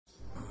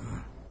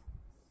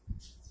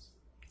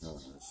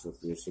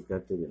সুপ্রিয়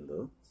শিক্ষার্থীবৃন্দ,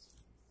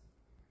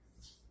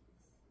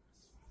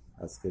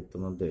 আজকে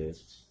তোমাদের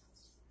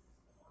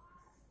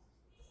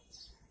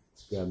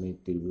আমি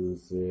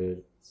ত্রিভুজের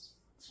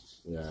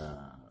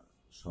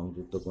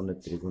সংযুক্ত কোণের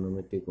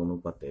ত্রিকোণমিতিক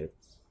অনুপাতের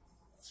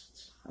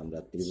আমরা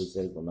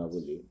ত্রিভুজের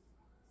গুণাবলী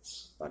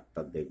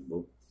পাঠটা দেখব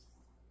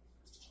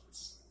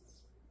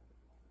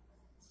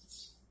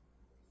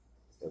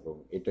এবং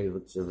এটাই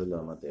হলো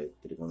আমাদের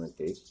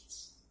ত্রিকোণমিতিক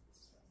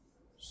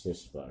শেষ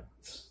পাঠ।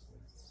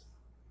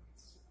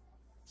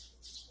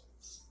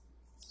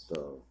 তো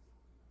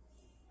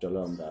চলো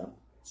আমরা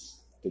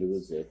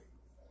ত্রিভুজের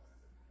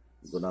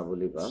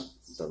গুণাবলী বা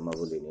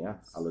ধর্মাবলী নিয়ে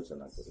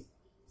আলোচনা করি।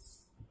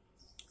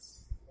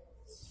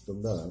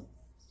 তোমরা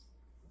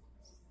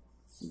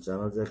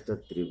জানো যে একটা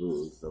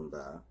ত্রিভুজ,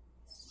 আমরা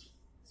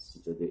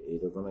যদি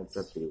এইরকম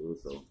একটা ত্রিভুজ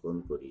অঙ্কন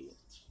করি,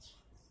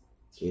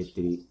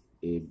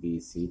 এ বি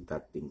সি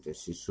তার তিনটে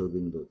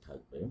শীর্ষবিন্দু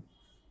থাকবে,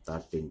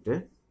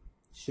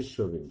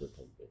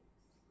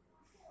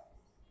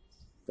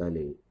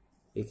 তাহলে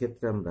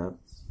এক্ষেত্রে আমরা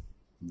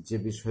যে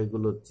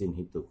বিষয়গুলো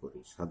চিহ্নিত করি,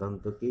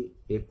 সাধারণত কি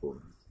এ কোণ,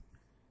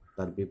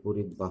 তার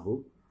বিপরীত বাহু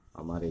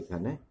আমার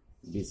এখানে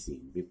বিসি,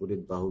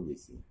 বিপরীত বাহু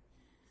বিসি।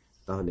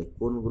 তাহলে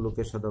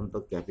কোণগুলোকে সাধারণত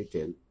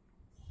ক্যাপিটাল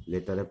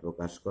লেটারে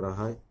প্রকাশ করা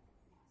হয়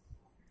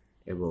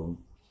এবং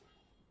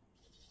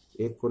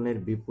এ কোণের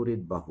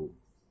বিপরীত বাহু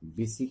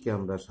বিসিকে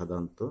আমরা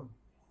সাধারণত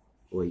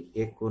ওই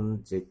এ কোণ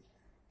যে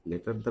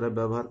লেটার দ্বারা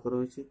ব্যবহার করা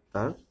হয়েছে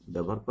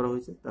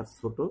তার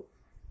ছোট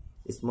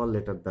স্মল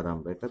লেটার দ্বারা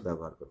আমরা এটা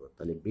ব্যবহার করব।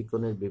 তাহলে বি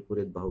কোণের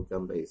বিপরীত বাহুকে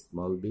আমরা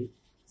স্মল বি,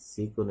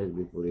 সি কোণের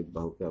বিপরীত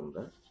বাহুকে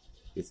আমরা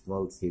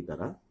স্মল সি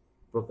দ্বারা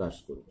প্রকাশ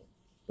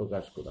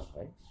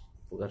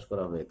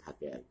করা হয়ে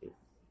থাকে আর কি।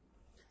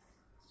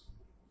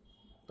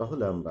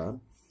 তাহলে আমরা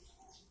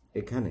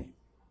এখানে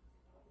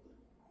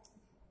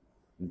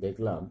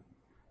দেখলাম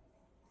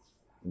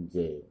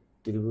যে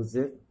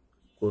ত্রিভুজের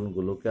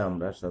কোণগুলোকে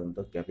আমরা সাধারণত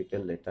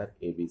capital letter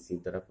A B C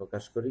দ্বারা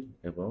প্রকাশ করি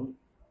এবং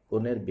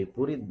কোণের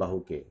বিপরীত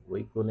বাহুকে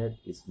ওই কোণের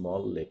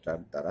স্মল লেটার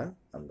দ্বারা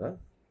আমরা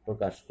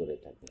প্রকাশ করে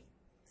থাকি।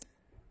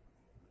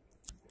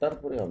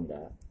 তারপরে আমরা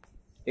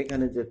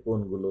এখানে যে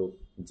কোণগুলো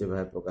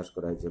যেভাবে প্রকাশ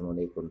করা হয়, যেমন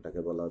এই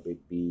কোণটাকে বলা হবে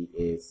বি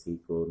এ সি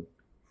কোণ,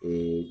 এ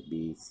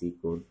বি সি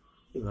কোণ,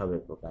 এভাবে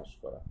প্রকাশ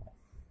করা হয়।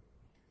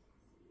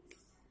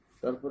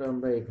 তারপরে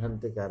আমরা এখান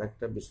থেকে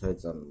আরেকটা বিষয়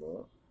জানবো,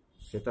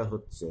 সেটা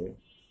হচ্ছে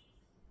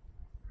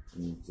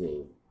যে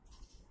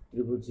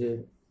ত্রিভুজের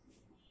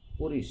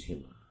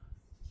পরিসীমা।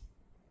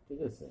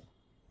 ঠিক আছে,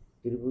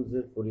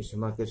 ত্রিভুজের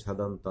পরিসীমাকে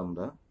সাধারণত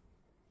আমরা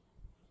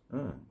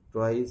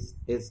টুয়াইস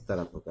এস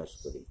দ্বারা প্রকাশ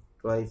করি।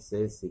 Twice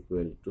S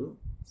equal to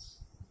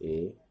A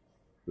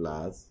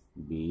plus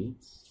B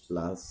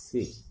plus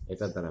C,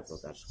 এটা দ্বারা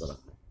প্রকাশ করা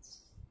হয়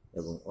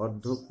এবং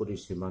অর্ধ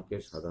পরিসীমাকে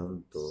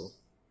সাধারণত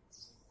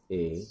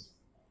এ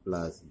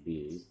plus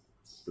B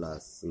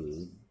plus C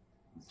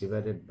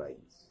divided by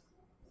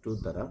 2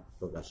 দ্বারা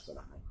প্রকাশ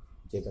করা হয়,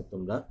 যেটা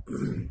তোমরা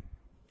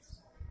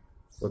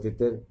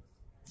অতীতের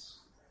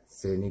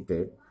শ্রেণীতে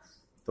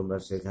তোমরা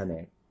সেখানে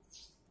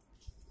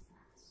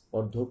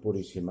অর্ধ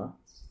পরিসীমা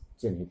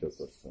চিহ্নিত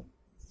করছো।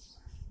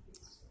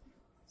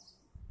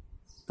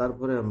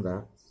 তারপরে আমরা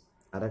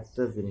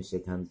আরেকটা জিনিস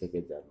এখান থেকে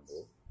জানব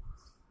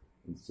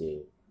যে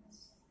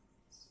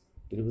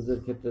ত্রিভুজের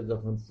ক্ষেত্রে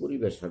যখন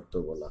পরিব্যাসার্ধ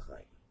বলা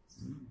হয়,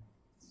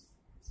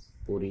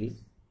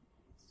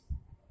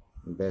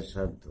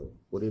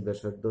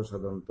 পরিব্যাসার্ধ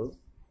সাধারণত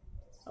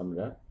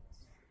আমরা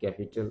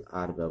ক্যাপিটাল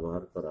আর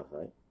ব্যবহার করা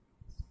হয়।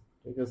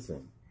 ঠিক আছে,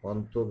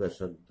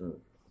 অন্তঃব্যাসার্ধ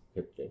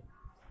ক্ষেত্রে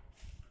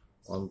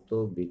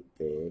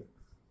অন্তঃবৃত্তের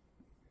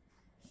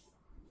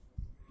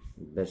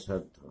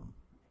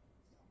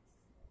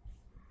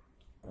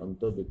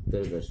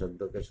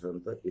ব্যাসার্ধকে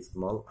সাধারণত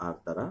স্মল আর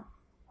দ্বারা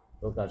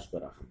প্রকাশ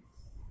করা হয়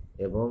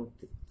এবং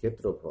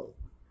ক্ষেত্রফল,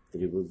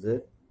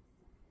 ত্রিভুজের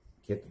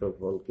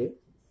ক্ষেত্রফলকে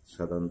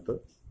সাধারণত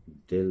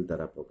ডেল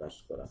দ্বারা প্রকাশ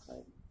করা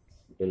হয়,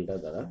 ডেল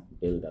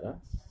দ্বারা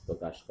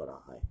প্রকাশ করা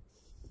হয়।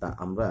 তা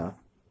আমরা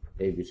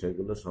এই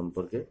বিষয়গুলো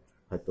সম্পর্কে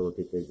হয়তো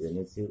অতীতে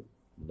জেনেছি,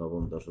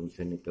 নবম দশম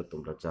শ্রেণীতে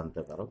তোমরা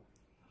জানতে পারো।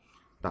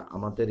 তা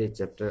আমাদের এই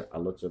চ্যাপ্টার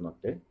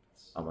আলোচনাতে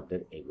আমাদের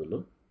এগুলো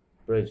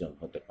প্রয়োজন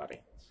হতে পারে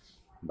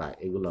বা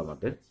এগুলো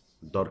আমাদের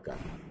দরকার।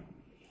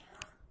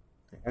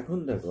 এখন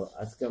দেখো,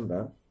 আজকে আমরা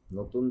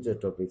নতুন যে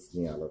টপিকস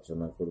নিয়ে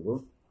আলোচনা করব,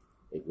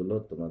 এগুলো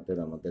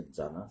আমাদের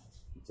জানা,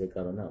 যে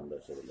কারণে আমরা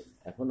সেগুলো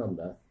এখন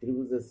আমরা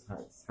ত্রিভুজের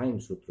সাইন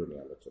সূত্র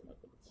নিয়ে আলোচনা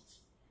করব।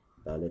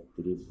 তাহলে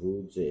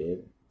ত্রিভুজের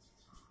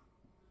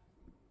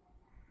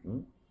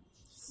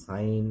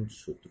সাইন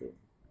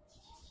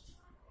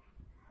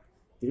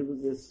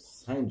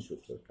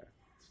সূত্রটা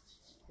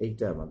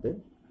এইটা আমাদের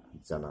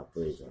জানা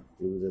প্রয়োজন,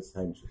 ত্রিভুজের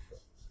সাইন সূত্র।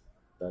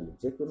 তাহলে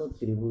যে কোনো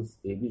ত্রিভুজ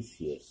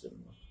এবিসি এর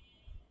জন্য,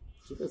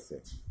 ঠিক আছে,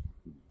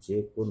 যে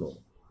কোনো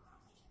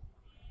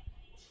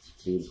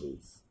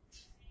ত্রিভুজ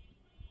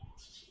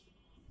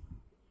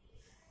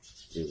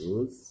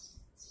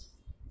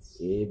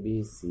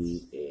এবিসি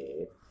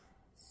এর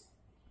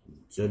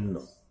জন্য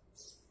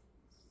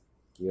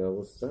কি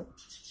অবস্থা,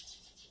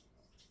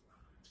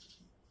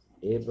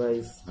 a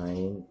by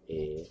sin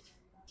a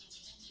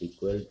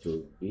equal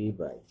to b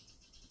by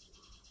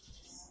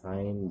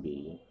sin b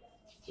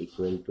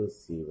equal to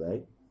c by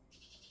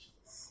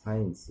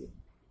sin c,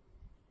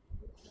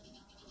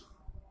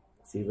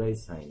 c by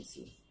sin c।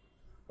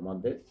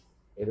 আমাদের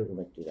এরকম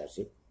একটি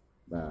রাশি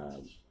বা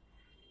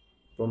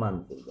প্রমাণ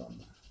করব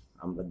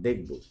আমরা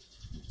দেখব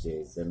যে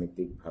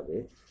জ্যামিতিকভাবে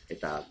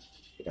এটা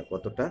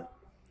কতটা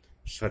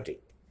সঠিক।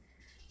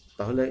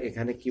 তাহলে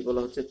এখানে কি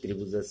বলা হচ্ছে,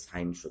 ত্রিভুজের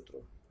সাইন সূত্র।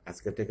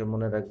 আজকে থেকে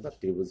মনে রাখবা,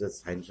 ত্রিভুজের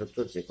সাইন সূত্র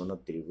যে কোনো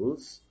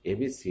ত্রিভুজ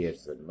এবিসি এর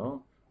জন্য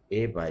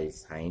a by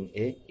sine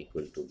a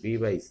equal to b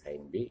by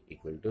sine b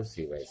equal to c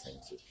by sine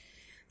c।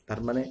 তার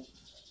মানে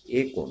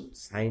এ কোণ,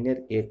 সাইনের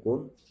এ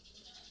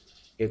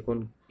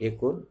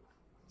কোণ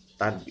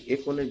তার এ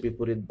কোণের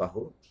বিপরীত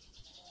বাহু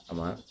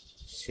আমার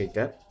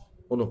সেটার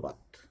অনুপাত।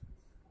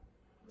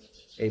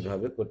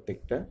 এইভাবে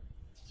প্রত্যেকটা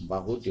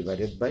বাহু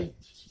ডিভাইডেড বাই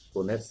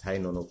কোণের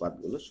সাইন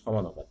অনুপাতগুলো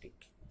সমানুপাতিক।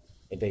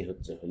 এটাই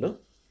হলো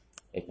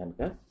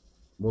এখানকার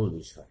মূল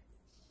বিষয়।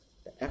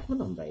 এখন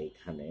আমরা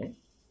এখানে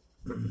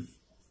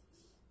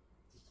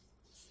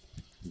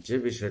যে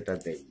বিষয়টা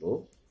দেখব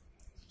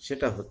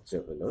সেটা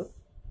হলো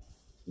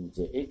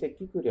যে এইটা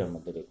কি করে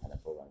আমাদের এখানে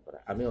প্রমাণ করা।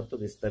 আমি অত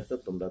বিস্তারিত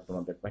তোমরা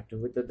তোমাদের পাঠ্য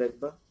বইতে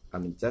দেখবা,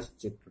 আমি জাস্ট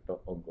চিত্রটা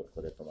অঙ্কন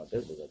করে তোমাদের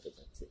বোঝাতে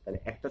চাচ্ছি। তাহলে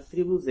একটা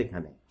ত্রিভুজ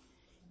এখানে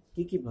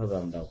কিভাবে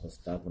আমরা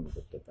উপস্থাপন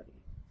করতে পারি।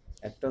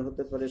 একটা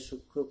হতে পারে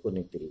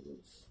সূক্ষ্মকোণী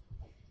ত্রিভুজ,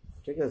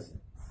 ঠিক আছে,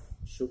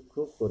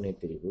 সূক্ষ্মকোণী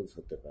ত্রিভুজ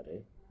হতে পারে।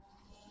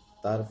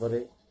 তারপরে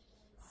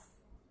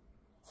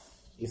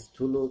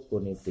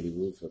স্থূলকোণী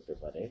ত্রিভুজ হতে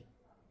পারে।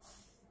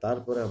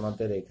 তারপরে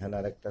আমাদের এখানে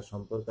আরেকটা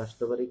সম্পর্ক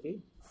আসতে পারে কি,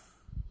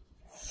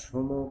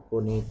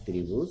 সমকোণী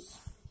ত্রিভুজ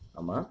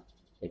আমার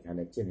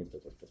এখানে চিহ্নিত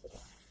করতে পারে।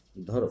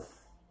 ধরো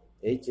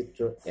এই চিত্র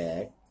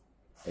 1,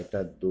 এটা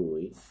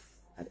 2,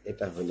 আর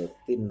এটা হলো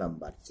 3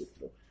 নাম্বার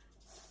চিত্র।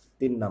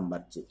 3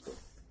 নাম্বার চিত্র।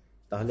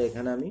 তাহলে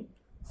এখানে আমি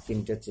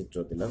 3টে চিত্র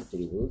দিলাম,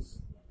 ত্রিভুজ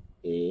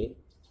এ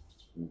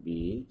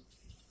বি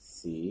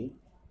সি।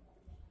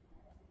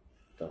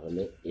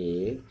 তাহলে A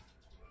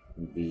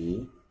B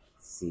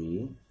C,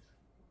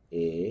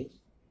 A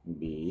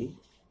B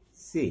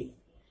C,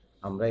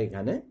 আমরা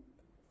এখানে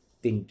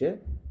 3টে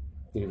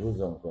ত্রিভুজ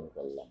অঙ্কন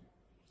করলাম।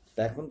 তা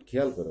এখন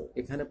খেয়াল করো,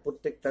 এখানে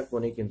প্রত্যেকটা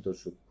কোণে কিন্তু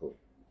সূক্ষ্ম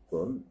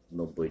কোণ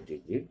 90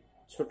 ডিগ্রির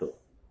ছোট।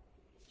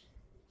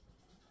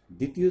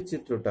 দ্বিতীয়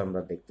চিত্রটা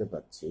আমরা দেখতে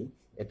পাচ্ছি,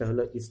 এটা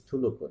হলো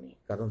স্থূলকোণী,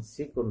 কারণ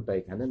সি কোণটা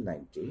এখানে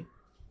 90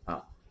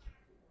 আপ।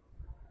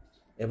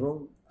 এবং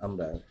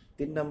আমরা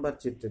 3 নাম্বার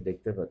চিত্রে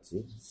দেখতে পাচ্ছি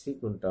সি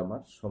কোণটা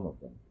আমার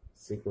সমকোণ,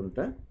 সি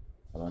কোণটা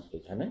আমার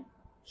এখানে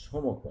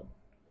সমকোণ।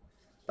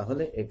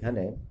 তাহলে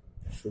এখানে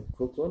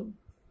সূক্ষ্মকোণ,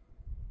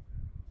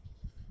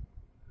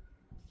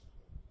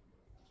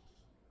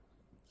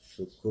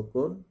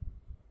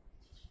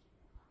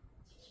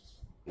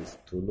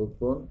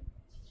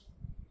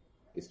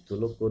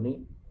 স্থূলকোণী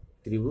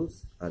ত্রিভুজ,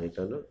 আর এটা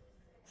হলো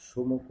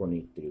সমকোণী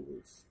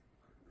ত্রিভুজ।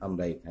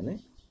 আমরা এখানে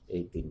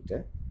এই 3টা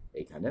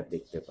এখানে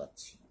দেখতে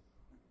পাচ্ছি।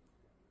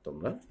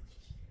 তোমরা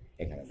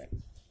এখানে দেখো।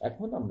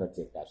 এখন আমরা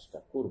যে কাজটা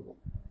করব,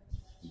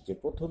 যে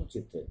প্রথম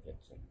চিত্রের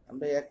ক্ষেত্রে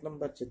আমরা 1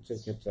 নম্বর চিত্রের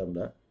ক্ষেত্রে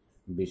আমরা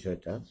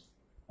বিষয়টা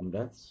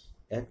আমরা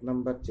 1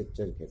 নম্বর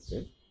চিত্রের ক্ষেত্রে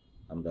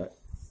আমরা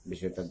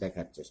বিষয়টা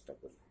দেখার চেষ্টা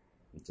করি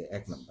যে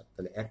 1 নম্বর।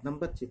 তাহলে 1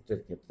 নম্বর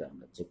চিত্রের ক্ষেত্রে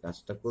আমরা যে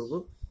কাজটা করব,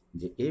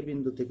 যে এ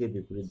বিন্দু থেকে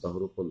বিপরীত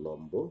বাহুর উপর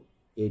লম্ব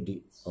এডি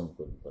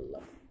অঙ্কন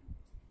করলাম,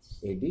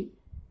 এডি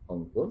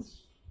অঙ্কন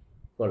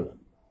করলাম।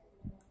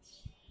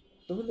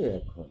 তাহলে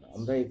এখন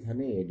আমরা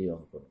এখানে এডি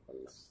অঙ্কন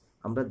করলাম।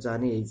 আমরা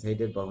জানি এই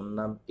সাইডের বাহুর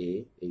নাম এ,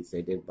 এই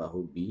সাইডের বাহু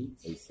বি,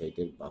 এই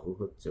সাইডের বাহু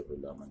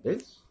হলো আমাদের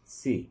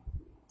সি,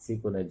 সি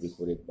কোণের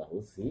বিপরীত বাহু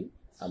সি।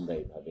 আমরা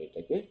এইভাবে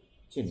এটাকে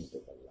চিহ্নিত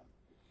করলাম।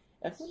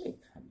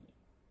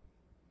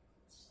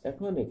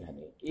 এখন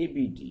এখানে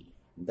এবিডি,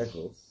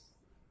 দেখো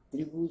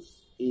ত্রিভুজ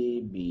এ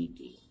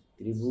বিডি,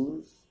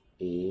 ত্রিভুজ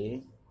এ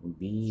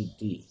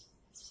বিডি,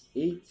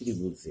 এই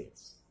ত্রিভুজ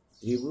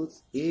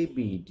এ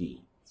বিডি,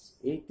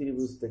 এই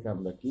ত্রিভুজ থেকে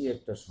আমরা কি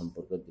একটা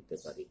সম্পর্ক দিতে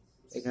পারি,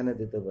 এখানে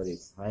দিতে পারি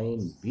সাইন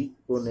বি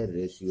কোণের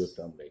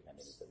রেশিওটা আমরা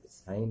এখানে দিতে পারি।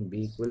 সাইন বি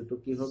ইকুয়াল টু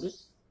কি হবে,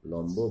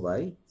 লম্ব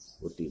বাই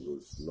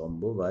অতিভুজ,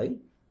 লম্ব বাই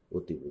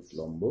অতিভুজ,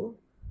 লম্ব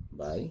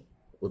বাই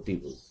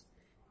অতিভুজ।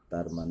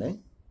 তার মানে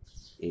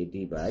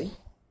এডি বাই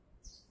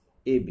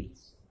এবি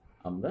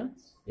আমরা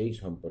এই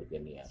সম্পর্কে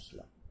নিয়ে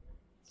আসলাম,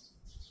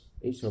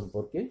 এই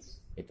সম্পর্কে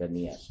এটা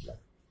নিয়ে আসলাম।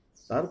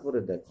 তারপরে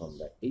দেখো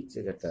আমরা এই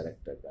জায়গাটার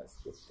একটা কাজ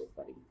করতে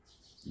পারি,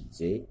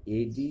 যে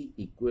এডি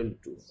equal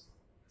to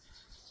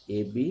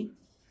AB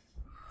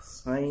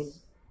sign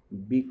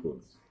B কোণ,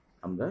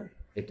 আমরা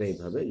এটা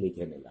এইভাবে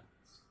লিখে নিলাম,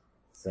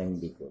 সাইন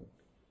বি কোণ।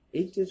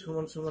 এইটা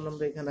সমান সমান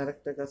আমরা এখানে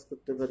আরেকটা কাজ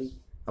করতে পারি,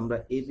 আমরা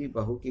এবি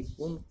বাহুকে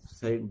কোন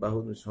সাইড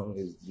বাহুর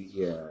সঙ্গে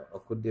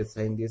অক্ষর দিয়ে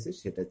সাইন দিয়েছে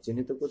সেটা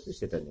চিহ্নিত করছি,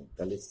 সেটা নেই।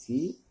 তাহলে সি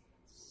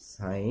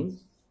সাইন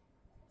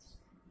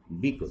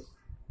বি কোণ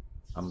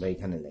আমরা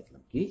এখানে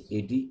লিখলাম কি,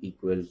 এডি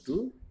ইকুয়াল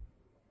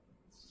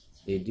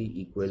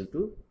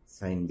টু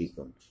সাইন বি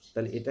কোণ।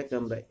 তাহলে এটাকে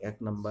আমরা 1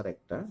 নম্বর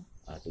একটা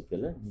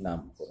আর্টিকেলের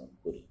নামকরণ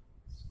করি।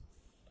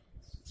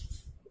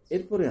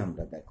 এরপরে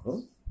আমরা দেখো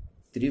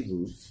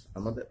ত্রিভুজ,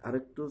 আমাদের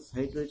আরেকটু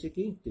সাইড রয়েছে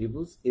কি,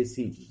 ত্রিভুজ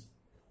এসিডি।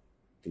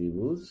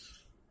 ত্রিভুজ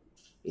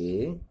এ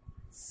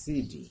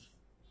সিডি,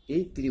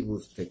 এই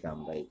ত্রিভুজ থেকে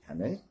আমরা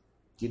এখানে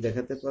কি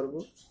দেখাতে পারবো,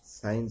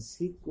 সাইন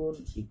সি কোণ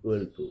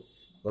ইকুয়াল টু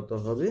কত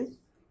হবে,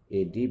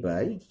 এডি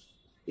বাই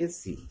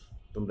এসি।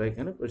 তোমরা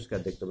এখানে পরিষ্কার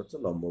দেখতে পাচ্ছ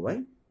লম্ব বাই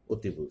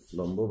অতিভুজ,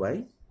 লম্ব বাই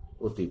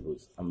অতিভুজ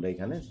আমরা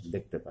এখানে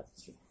দেখতে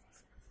পাচ্ছি।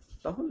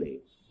 তাহলে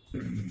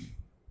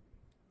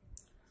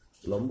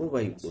লম্ব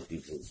বাই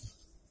অতিভুজ,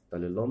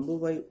 তাহলে লম্ব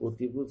বাই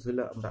অতিভুজ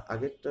হলে আমরা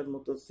আগেরটার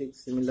মতো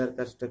সিমিলার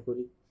কাজটা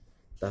করি।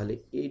 তাহলে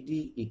এডি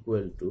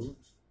equal to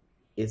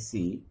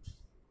AC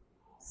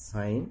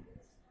sign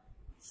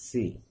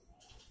C.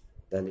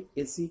 তাহলে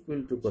এসি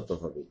ইকুয়াল টু কত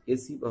হবে,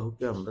 এসি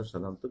বাহুকে আমরা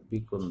সাধারণত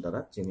বিকোণ দ্বারা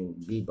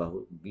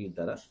বি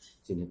দ্বারা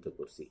চিহ্নিত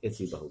করছি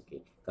এসি বাহুকে,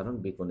 কারণ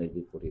বিকোণের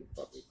বিপরীত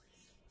বাহু।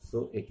 সো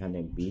এখানে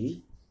বি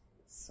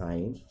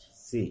সাইন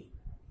সি,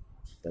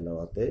 তাহলে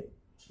অতএব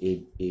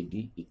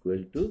এডি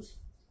ইকুয়াল টু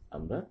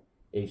আমরা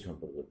এই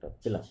সম্পর্কটা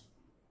পেলাম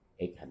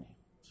এখানে।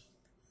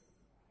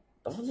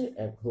 তাহলে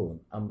এখন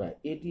আমরা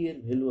এডি এর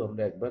ভ্যালু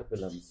আমরা একবার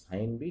পেলাম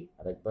সাইন বি,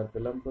 আর একবার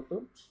পেলাম কত,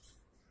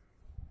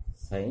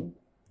 সাইন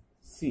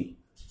সি।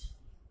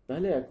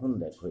 তাহলে এখন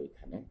দেখো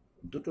এখানে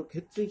দুটো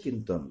ক্ষেত্রেই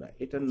কিন্তু আমরা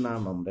এটার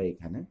নাম আমরা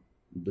এখানে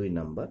 2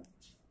 নাম্বার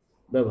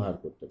ব্যবহার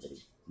করতে পারি,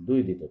 2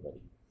 দিতে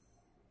পারি,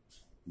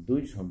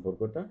 2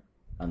 সম্পর্কটা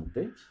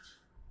আনতে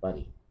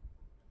পারি।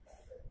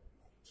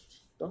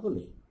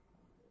 তাহলে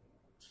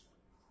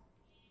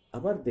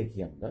আবার দেখি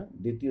আমরা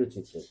দ্বিতীয়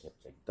চিত্রের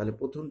ক্ষেত্রে। তাহলে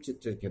প্রথম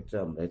চিত্রের ক্ষেত্রে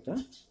আমরা এটা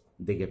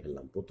দেখে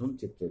ফেললাম, প্রথম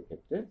চিত্রের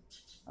ক্ষেত্রে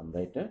আমরা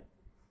এটা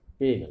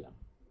পেয়ে গেলাম।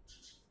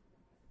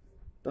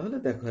 তাহলে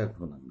দেখো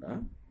এখন আমরা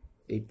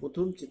এই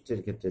প্রথম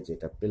চিত্রের ক্ষেত্রে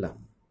যেটা পেলাম,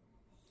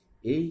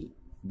 এই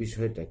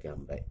বিষয়টাকে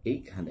আমরা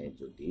এইখানে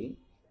যদি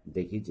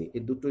দেখি যে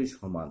এই দুটোই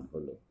সমান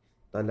হলো,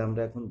 তাহলে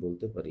আমরা এখন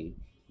বলতে পারি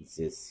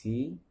যে C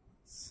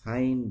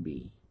sign B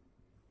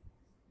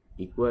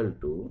equal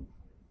to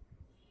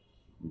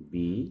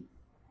B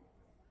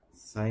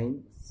sign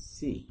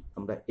C.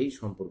 আমরা এই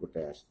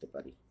সম্পর্কটায় আসতে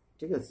পারি,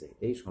 ঠিক আছে,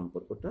 এই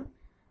সম্পর্কটা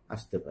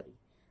আসতে পারি।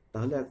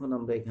 তাহলে এখন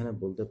আমরা এখানে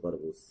বলতে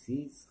পারবো সি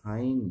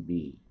সাইন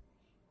বি,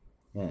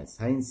 হ্যাঁ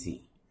sign C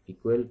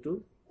equal to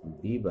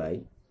B by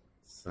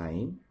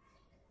sine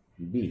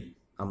B.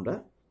 আমরা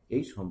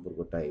এই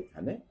সম্পর্কটা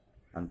এখানে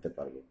আনতে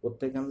পারবো।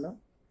 কোত্থেকে আনলাম,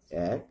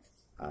 1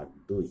 আর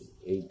 2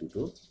 এই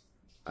দুটো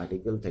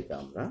আর্টিকেল থেকে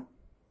আমরা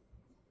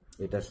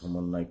এটা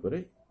সমন্বয় করে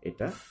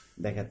এটা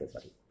দেখাতে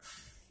পারি।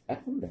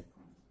 এখন দেখো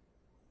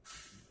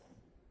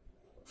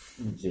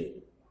যে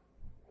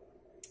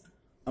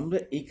আমরা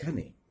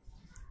এইখানে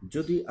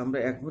যদি আমরা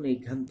এখন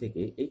এইখান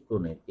থেকে এই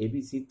কোণের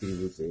এবিসি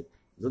ত্রিভুজের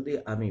যদি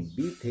আমি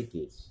বি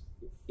থেকে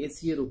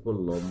এসি এর উপর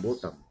লম্ব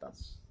টানতাম,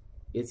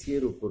 এসি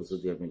এর উপর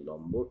যদি আমি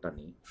লম্ব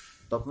টানি,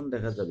 তখন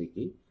দেখা যাবে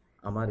কি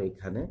আমার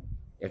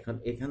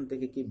এখান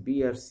থেকে কি বি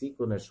আর সি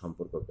কোণের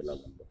সম্পর্ক পেলাম।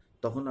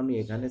 তখন আমি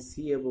এখানে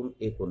সি এবং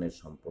এ কোণের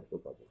সম্পর্ক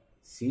পাবো,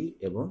 সি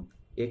এবং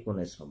এ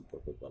কোণের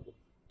সম্পর্ক পাবো,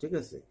 ঠিক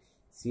আছে,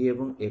 সি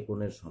এবং এ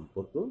কোণের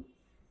সম্পর্ক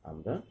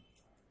আমরা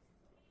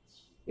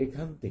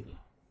এখান থেকে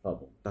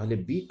পাবো। তাহলে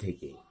বি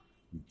থেকে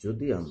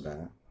যদি আমরা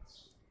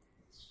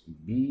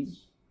বি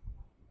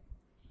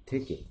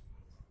থেকে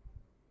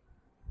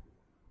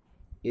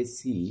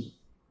এসি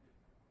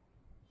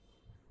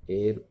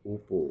এর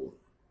উপর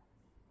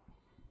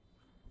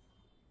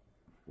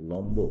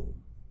লম্ব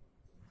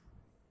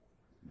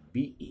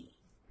বিই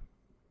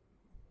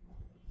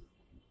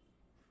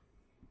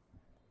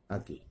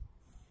আঁকি,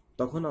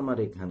 তখন আমার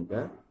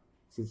এখানকার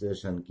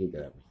সিচুয়েশন কি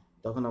দাঁড়াবে,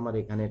 তখন আমার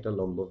এখানে এটা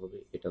লম্ব হবে,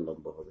 এটা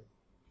লম্ব হবে।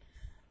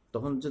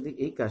 তখন যদি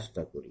এই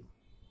কাজটা করি,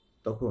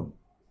 তখন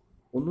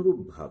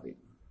অনুরূপভাবে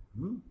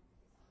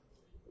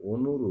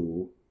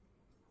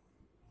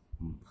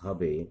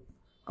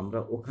আমরা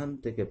ওখান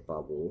থেকে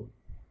পাবো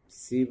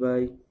C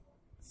by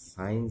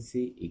sine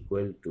C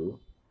equal to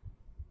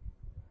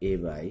A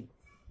by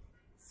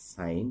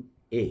sine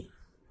এ।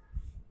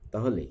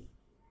 তাহলে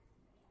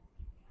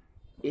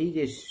এই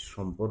যে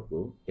সম্পর্ক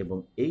এবং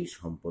এই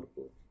সম্পর্ক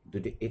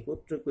দুটি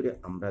একত্র করে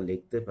আমরা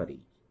লিখতে পারি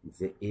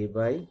যে এ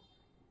by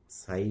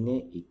sine A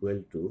equal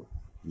to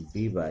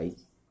B by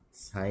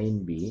sine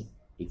B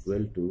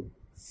equal to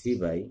C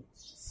by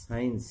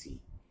sine C.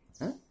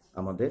 হ্যাঁ,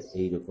 আমাদের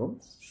এইরকম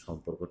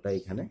সম্পর্কটা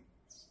এখানে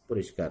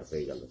পরিষ্কার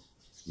হয়ে গেল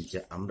যে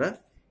আমরা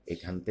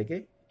এখান থেকে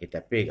এটা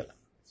পেয়ে গেলাম।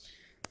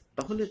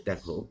 তাহলে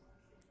দেখো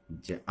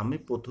যে আমি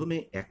প্রথমে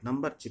 1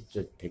 নাম্বার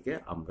চিত্রের থেকে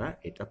আমরা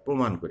এটা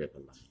প্রমাণ করে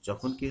ফেললাম,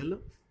 যখন কি হলো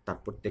তার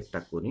প্রত্যেকটা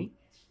কোণই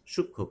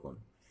সূক্ষ্মকোণ।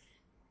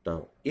 তো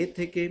এ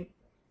থেকে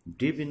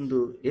ডি বিন্দু,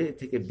 এ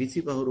থেকে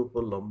বিসি বাহুর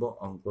উপর লম্ব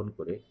অঙ্কন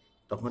করে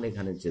তখন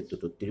এখানে যে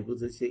দুটো ত্রিভুজ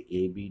আছে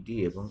এ বিডি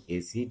এবং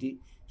এসিডি,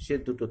 সে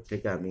দুটোর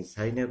থেকে আমি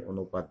সাইনের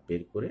অনুপাত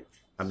বের করে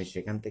আমি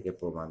সেখান থেকে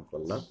প্রমাণ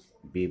করলাম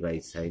B by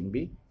sine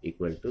B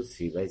equal to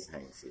C by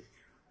sine C.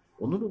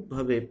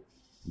 অনুরূপভাবে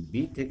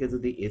বি থেকে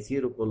যদি এসি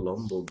এর উপর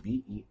লম্ব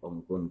বিই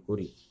অঙ্কন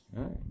করি,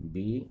 হ্যাঁ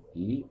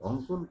বিই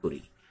অঙ্কন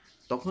করি,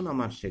 তখন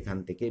আমার সেখান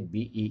থেকে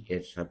বিই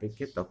এর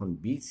সাপেক্ষে তখন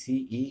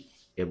বিসিই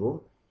এবং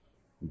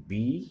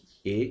বি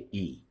এ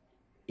ই,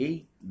 এই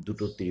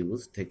দুটো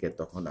ত্রিভুজ থেকে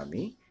তখন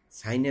আমি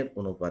সাইনের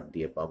অনুপাত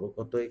দিয়ে পাবো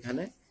কত,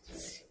 এখানে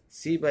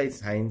C by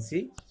sine C,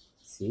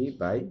 C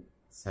by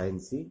sine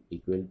C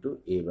equal to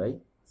A by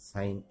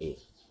sine এ,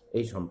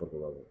 এই সম্পর্ক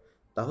পাবো।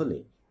 তাহলে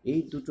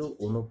এই দুটো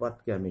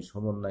অনুপাতকে আমি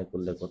সমন্বয়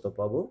করলে কত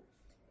পাবো,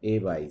 এ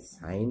by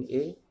sine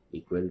A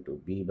equal to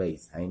B by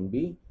sine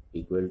B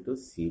equal to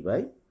C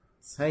by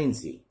sine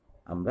C,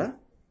 আমরা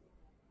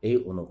এই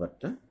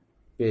অনুপাতটা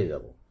পেয়ে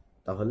যাব।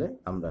 তাহলে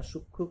আমরা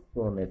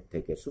সূক্ষ্মকোণের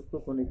থেকে,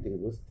 সূক্ষ্মকোণী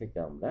ত্রিভুজ থেকে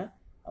আমরা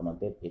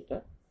আমাদের এটা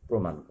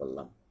প্রমাণ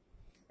করলাম।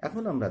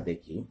 এখন আমরা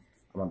দেখি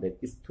আমাদের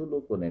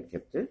স্থূলকোণের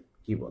ক্ষেত্রে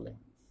কি বলে।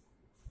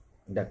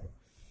 দেখো,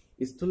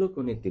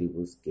 স্থূলকোণী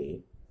ত্রিভুজকে,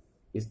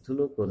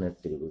 স্থূলকোণের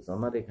ত্রিভুজ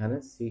আমার এখানে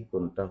সি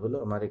কোণটা হলো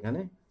আমার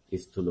এখানে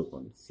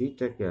স্থূলকোণ,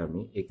 সিটাকে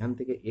আমি এখান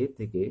থেকে এ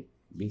থেকে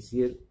বিসি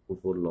এর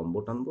উপর লম্ব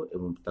টানবো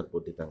এবং তার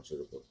বর্ধিতাংশের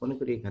উপর, মনে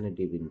করি এখানে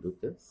ডি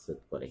বিন্দুতে সেট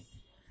করে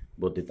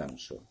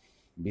বর্ধিতাংশ,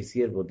 বিসি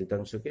এর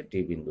বর্ধিতাংশকে ডি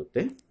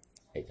বিন্দুতে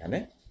এখানে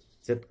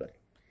সেট করে।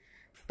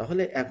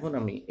 তাহলে এখন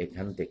আমি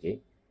এখান থেকে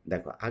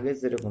দেখো আগে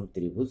যেরকম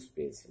ত্রিভুজ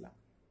পেয়েছিলাম,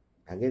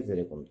 আগে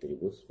যেরকম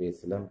ত্রিভুজ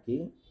পেয়েছিলাম কি,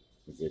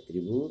 যে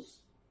ত্রিভুজ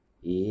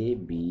এ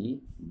বি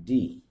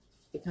ডি,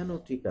 এখানেও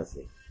ঠিক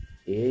আছে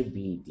A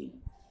B D,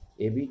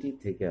 A B D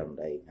থেকে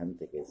আমরা এখান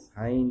থেকে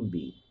সাইন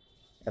বি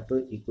এত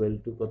ইকুয়াল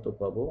টু কত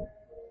পাবো,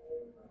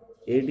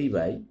 এডি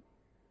বাই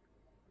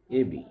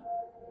এবি,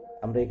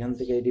 আমরা এখান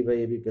থেকে এডি বাই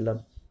এবি পেলাম,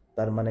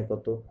 তার মানে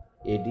কত,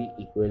 এডি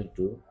equal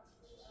to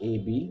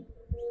AB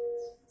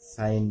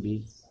sign B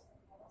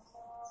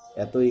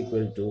এত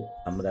ইকুয়াল টু,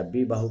 আমরা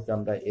বি বাহুকে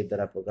আমরা এ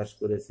দ্বারা প্রকাশ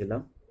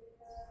করেছিলাম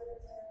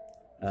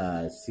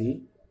C,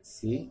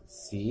 C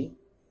C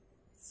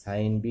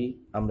sign B,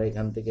 আমরা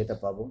এখান থেকে এটা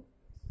পাবো,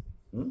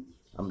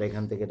 আমরা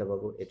এখান থেকে এটা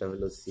পাবো, এটা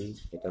হলো সি,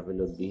 এটা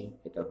হলো বি,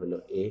 এটা হলো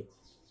এ,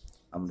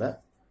 আমরা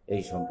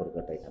এই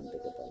সম্পর্কটা এখান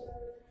থেকে পাবো।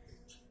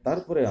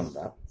 তারপরে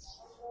আমরা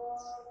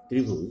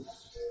ত্রিভুজ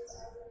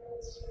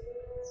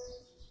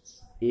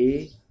এ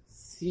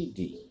সি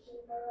ডি,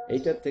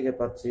 এইটার থেকে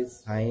পাচ্ছি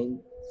সাইন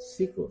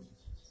সি কোণ।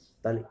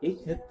 তাহলে এই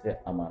ক্ষেত্রে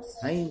আমার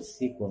সাইন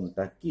সি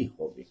কোণটা কি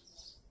হবে,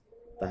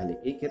 তাহলে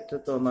এই ক্ষেত্রে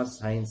তো আমার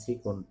সাইন সি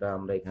কোণটা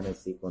আমরা এখানে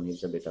সি কোণ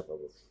হিসেবে এটা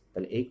পাবো,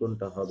 তাহলে এই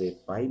কোণটা হবে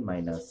পাই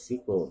মাইনাস সি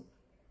কোণ,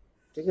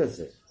 ঠিক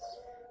আছে।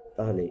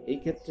 তাহলে এই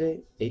ক্ষেত্রে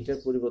এইটার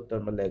পরিবর্তে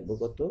আমরা লিখবো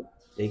কত,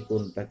 এই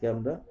কোণটাকে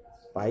আমরা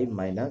পাই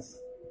মাইনাস,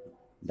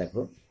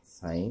 দেখো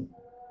সাইন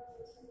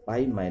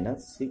পাই মাইনাস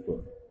সি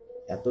কোণ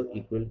এত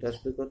ইকুয়ালটা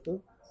আসবে কত,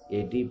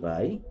 এডি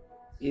by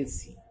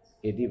AC,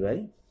 eddy by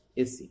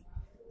AC.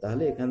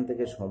 তাহলে এখান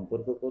থেকে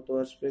সম্পর্ক কত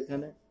আসবে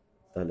এখানে,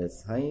 তাহলে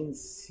সাইন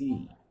সি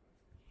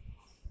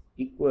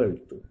ইকুয়াল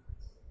টু,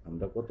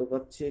 আমরা কত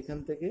পাচ্ছি এখান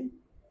থেকে,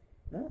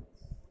 হ্যাঁ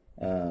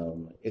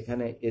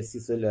এখানে এসি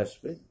চলে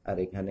আসবে আর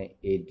এখানে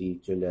এডি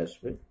চলে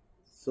আসবে,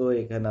 সো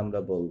এখানে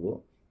আমরা বলবো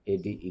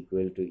এডি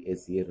ইকুয়াল টু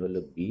এসি এর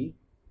হলো বি,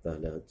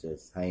 তাহলে হচ্ছে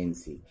সাইন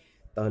সি।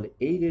 তাহলে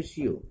এই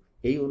রেশিও,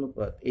 এই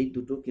অনুপাত, এই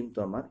দুটো কিন্তু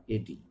আমার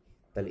এডি।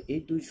 তাহলে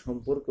এই দুই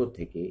সম্পর্ক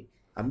থেকে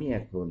আমি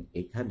এখন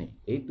এখানে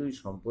এই দুই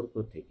সম্পর্ক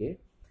থেকে,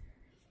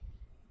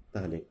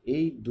 তাহলে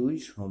এই দুই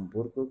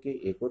সম্পর্ককে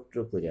একত্র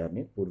করে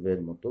আমি পূর্বের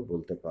মতো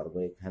বলতে পারবো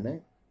এখানে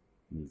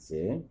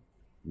যে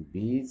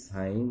B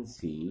sign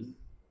C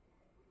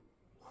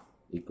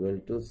equal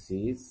to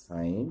C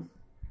sign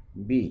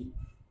B,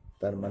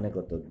 তার মানে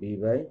কত, B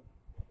by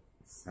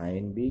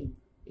sine B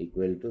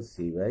equal to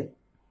C by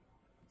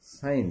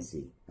sine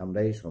C, আমরা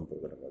এই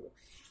সম্পর্কটা পাবো।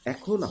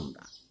 এখন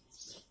আমরা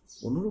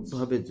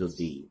অনুরূপভাবে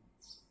যদি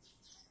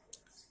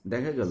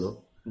দেখা গেল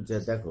যে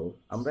দেখো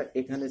আমরা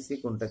এখানে সি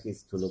কোণটাকে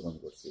স্থূলকোণ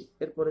করছি,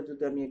 এরপরে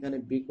যদি আমি এখানে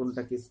বি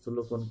কোণটাকে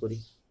স্থূলকোণ করি,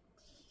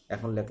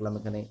 এখন লিখলাম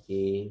এখানে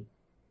এ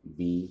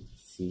বি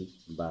সি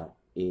বা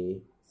এ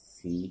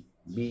সি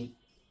বি,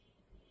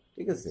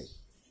 ঠিক আছে,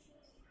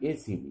 এ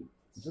সি বি।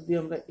 যদি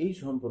আমরা এই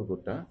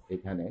সম্পর্কটা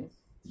এখানে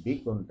বি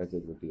কোণটাকে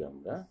যদি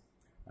আমরা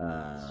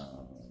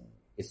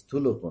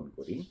স্থূলকোণ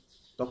করি,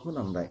 তখন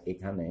আমরা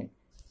এখানে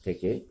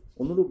থেকে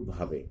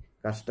অনুরূপভাবে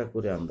কাজটা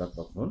করে আমরা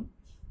তখন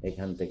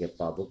এখান থেকে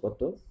পাবো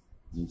কত,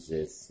 যে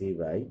C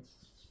by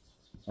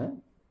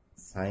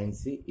sine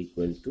C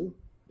equal to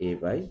A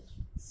by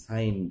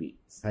sine B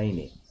sign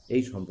এ,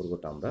 এই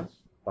সম্পর্কটা আমরা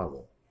পাবো।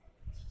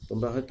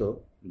 তোমরা হয়তো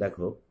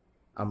দেখো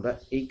আমরা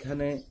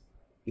এইখানে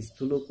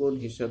স্থূলকোণ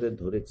হিসাবে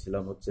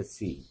ধরেছিলাম হচ্ছে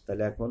সি,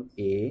 তাহলে এখন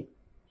এ,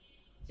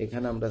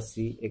 এখানে আমরা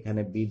সি,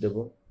 এখানে বি দেব,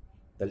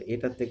 তাহলে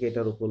এটার থেকে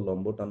এটার উপর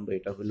লম্ব টানবো,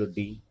 এটা হলো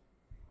ডি,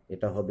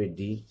 এটা হবে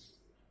ডি,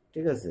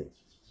 ঠিক আছে,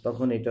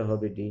 তখন এটা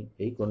হবে ডি,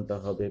 এই কোণটা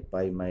হবে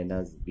পাই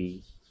মাইনাস বি।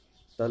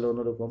 তাহলে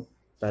অন্যরকম,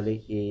 তাহলে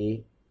এ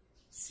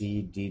সি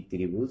ডি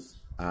ত্রিভুজ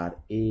আর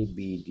এ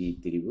বি ডি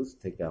ত্রিভুজ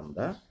থেকে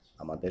আমরা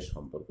আমাদের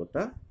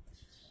সম্পর্কটা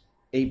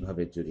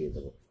এইভাবে জড়িয়ে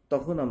দেব।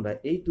 তখন আমরা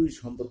এই দুই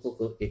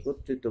সম্পর্ককে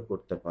একত্রিত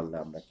করতে পারলে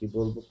আমরা কি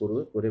বলবো,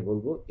 করে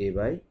বলবো এ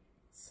by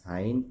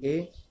sine A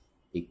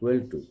equal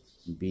to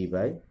B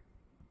by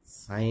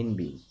sine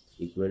B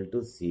equal to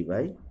C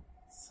by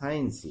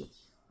sine C.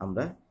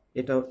 আমরা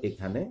এটাও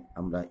এখানে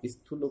আমরা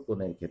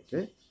স্থূলকোণের ক্ষেত্রে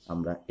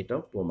আমরা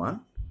এটাও প্রমাণ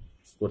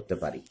করতে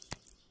পারি।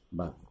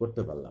 বা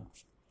করতে পারলাম।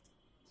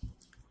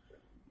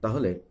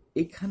 তাহলে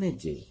এখানে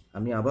যে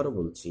আমি আবারও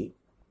বলছি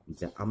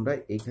যে আমরা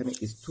এখানে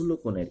স্থূল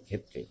কোণের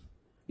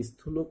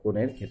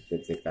ক্ষেত্রে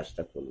যে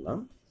কাজটা করলাম,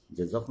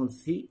 যে যখন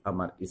সি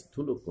আমার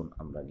স্থূল কোণ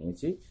আমরা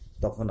নিয়েছি,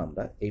 তখন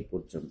আমরা এই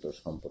পর্যন্ত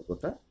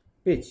সম্পর্কটা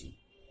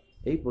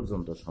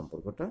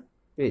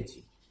পেয়েছি।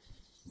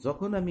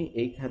 যখন আমি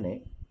এইখানে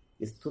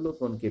স্থূল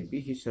কোণকে বি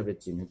হিসাবে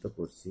চিহ্নিত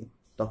করছি,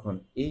 তখন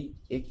এই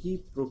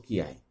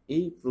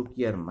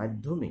প্রক্রিয়ার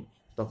মাধ্যমে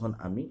তখন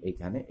আমি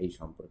এখানে এই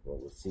সম্পর্ক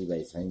পাবো, C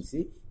by sine C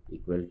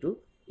equal to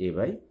A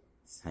by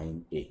sine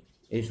এ,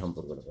 এই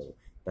সম্পর্কটা পাবো।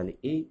 তাহলে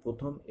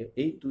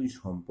এই দুই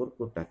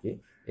সম্পর্কটাকে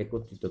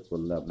একত্রিত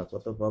করলে আমরা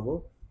কত পাবো?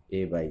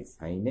 এ by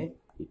sine A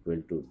equal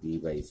to B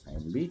by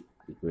sine B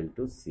equal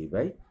to C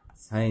by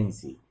sine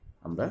C,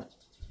 আমরা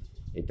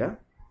এটা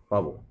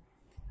পাবো।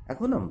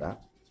 এখন আমরা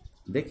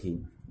দেখি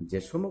যে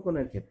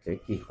সমকোণের ক্ষেত্রে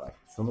কি হয়,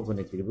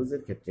 সমকোণী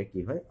ত্রিভুজের ক্ষেত্রে কি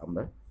হয়,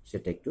 আমরা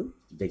সেটা একটু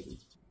দেখি।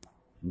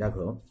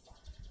 দেখো,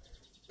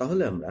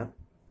 তাহলে আমরা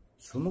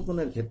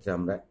সমকোণের ক্ষেত্রে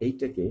আমরা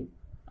এইটাকে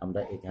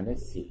আমরা এখানে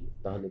সি,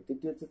 তাহলে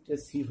তৃতীয় ক্ষেত্রে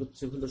সি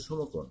হচ্ছে হলো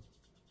সমকোণ,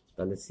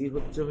 তাহলে সি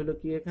হচ্ছে হলো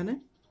কি এখানে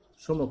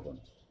সমকোণ।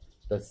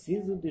 তা সি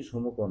যদি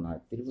সমকোণ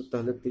হয় ত্রিভুজ,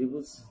 তাহলে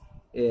ত্রিভুজ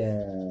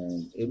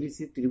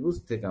এবিসি ত্রিভুজ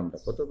থেকে আমরা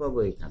কত পাবো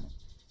এখানে,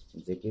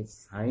 যে কি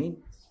সাইন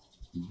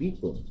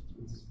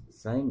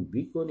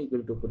বি কোণ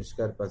ইকুয়াল টু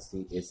পরিষ্কার পাচ্ছি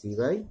এসি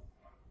বাই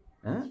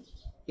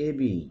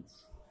এবি।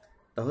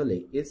 তাহলে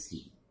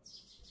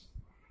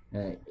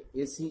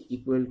এসি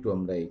ইকুয়াল টু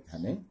আমরা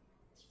এখানে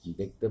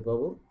দেখতে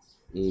পাবো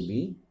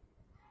এবি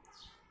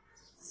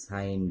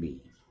সাইন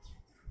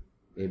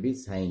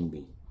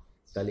বি।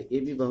 তাহলে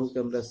এবি বাহুকে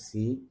আমরা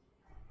সি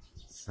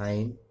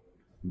সাইন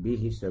বি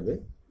হিসাবে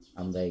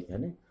আমরা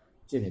এখানে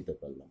চিহ্নিত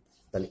করলাম।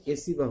 তাহলে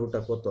এসি বাহুটা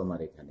কত আমার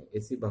এখানে,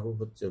 এসি বাহু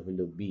হচ্ছে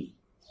হলো বি,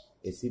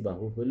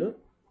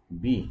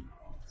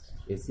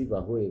 এসি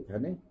বাহু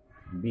এখানে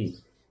বি।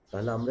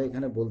 তাহলে আমরা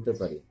এখানে বলতে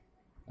পারি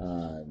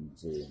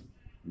যে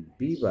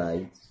B by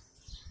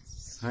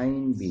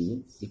sine B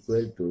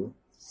equal to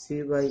C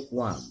by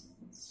 1।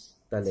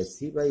 তাহলে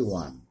সি বাই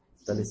 1,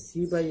 তাহলে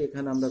সি বাই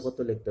এখানে আমরা কত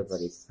লিখতে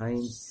পারি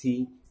সাইন সি,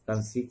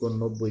 কারণ সি কোণ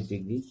 90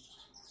 ডিগ্রি,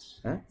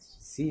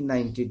 সি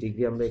 90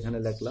 ডিগ্রি আমরা এখানে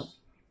লিখলাম,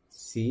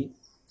 সি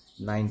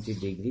 90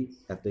 ডিগ্রি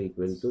এত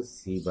equal to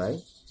C by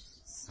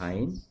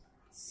sine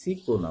C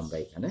কোণ আমরা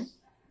এখানে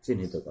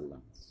চিহ্নিত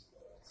করলাম।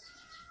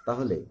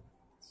 তাহলে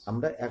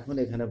আমরা এখন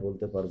এখানে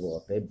বলতে পারবো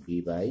অতএব B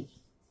by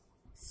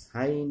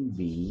sine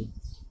B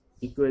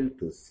equal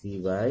to C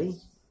by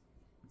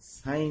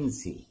sine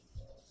C,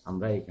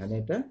 আমরা এখানে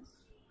এটা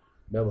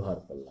ব্যবহার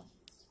করলাম,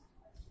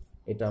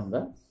 এটা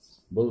আমরা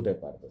বলতে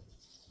পারবো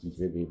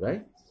যে বি বাই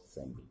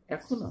সাইন বি।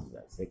 এখন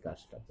আমরা সেই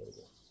কাজটা করব,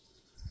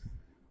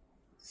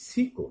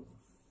 সি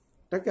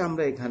কোণটাকে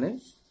আমরা এখানে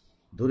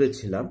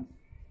ধরেছিলাম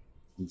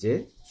যে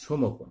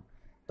সমকোণ।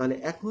 তাহলে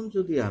এখন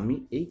যদি আমি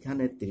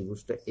এইখানে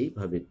ত্রিভুজটা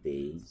এইভাবে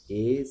দেই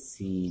এ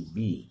সি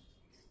বি,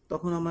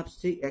 তখন আমার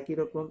সেই একই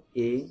রকম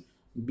এ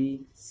বি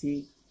সি,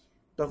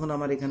 তখন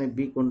আমার এখানে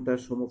বি কোণটা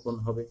সমকোণ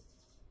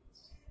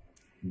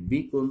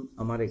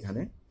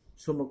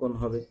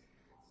হবে,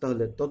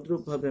 তাহলে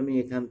তদ্রূপভাবে আমি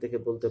এখান থেকে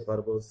বলতে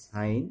পারবো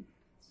সাইন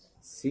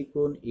সি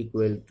কোণ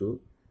equal to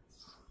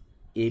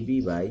A B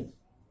by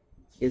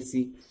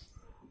AC.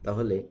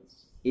 তাহলে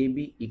এ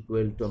বি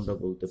ইকুয়াল টু আমরা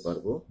বলতে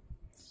পারবো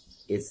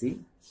এসি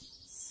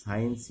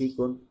সাইন সি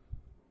কোণ,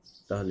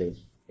 তাহলে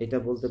এটা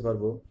বলতে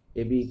পারবো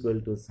A B equal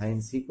to sign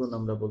C কোণ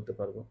আমরা বলতে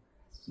পারবো।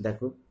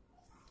 দেখো,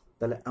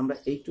 তাহলে আমরা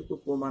এইটুকু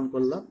প্রমাণ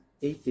করলাম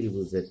এই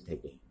ত্রিভুজের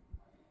থেকে।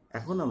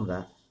 এখন আমরা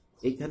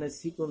এখানে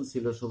সি কোণ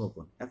ছিল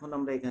সমকোণ, এখন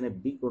আমরা এখানে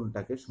বি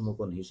কোণটাকে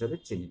সমকোণ হিসাবে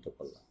চিহ্নিত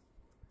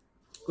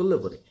করলে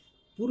পরে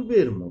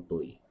পূর্বের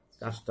মতোই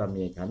কাজটা আমি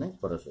এখানে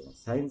করার সময়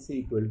সাইন সি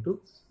ইকুয়াল টু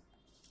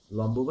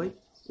লম্ব বাই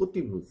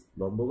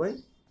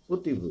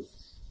অতিভুজ,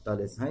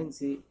 তাহলে সাইন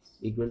সি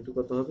ইকুয়াল টু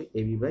কত হবে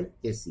এবি বাই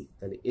এসি,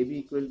 তাহলে AB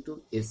equal to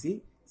AC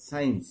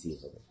sign C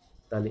হবে।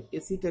 তাহলে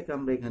এসিটাকে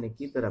আমরা এখানে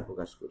কি দ্বারা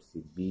প্রকাশ করছি,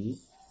 B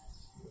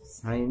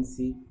sign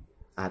C,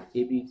 R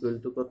AB equal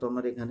to কত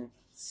আমার এখানে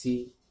সি।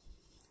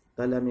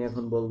 তাহলে আমি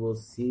এখন বলবো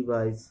সি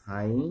বাই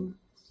সাইন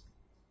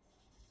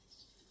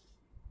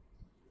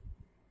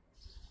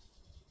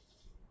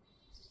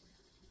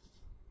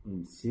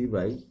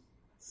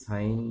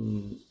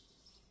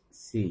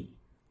সি,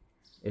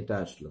 এটা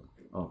আসলো।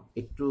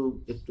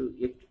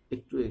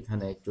 একটু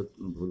এখানে একটু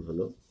ভুল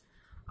হলো,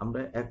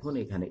 আমরা এখন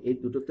এখানে এই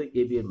দুটো তো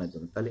এ বি এর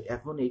মাধ্যমে, তাহলে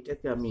এখন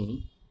এইটাকে আমি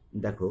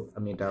দেখো,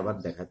 আমি এটা আবার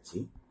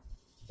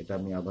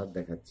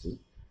দেখাচ্ছি,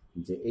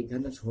 যে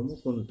এইখানে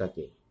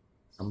সমকোণটাকে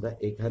আমরা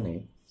এখানে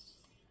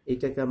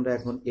এইটাকে আমরা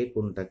এখন এ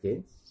কোণটাকে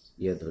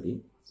ধরি,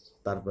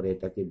 তারপরে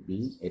এটাকে বি,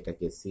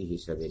 এটাকে সি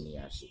হিসাবে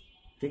নিয়ে আসি,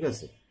 ঠিক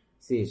আছে,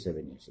 সি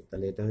হিসাবে নিয়ে আসি,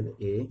 তাহলে এটা হলো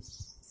এ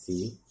সি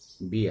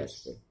বি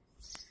আসবে।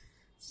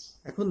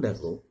 এখন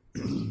দেখো,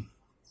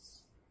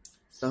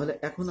 তাহলে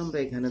এখন আমরা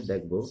এখানে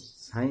দেখব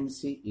sign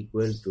C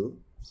equal to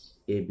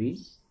A B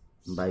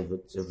by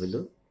হচ্ছে হলো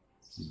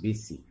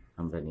বিসি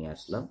আমরা নিয়ে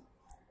আসলাম।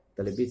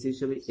 তাহলে বিসি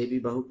হিসেবে এবি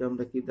বাহুকে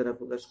আমরা কি দ্বারা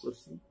প্রকাশ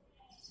করছি,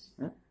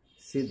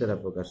 সি দ্বারা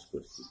প্রকাশ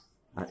করছি,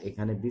 আর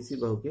এখানে বিসি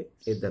বাহুকে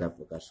এ দ্বারা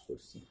প্রকাশ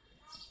করছি।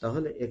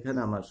 তাহলে এখানে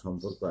আমার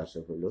সম্পর্ক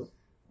আসে হলো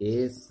এ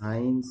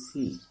sign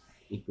C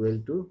equal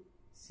to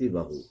C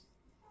বাহু।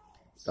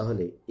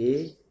 তাহলে এ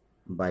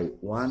by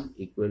 1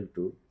 equal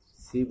to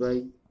C by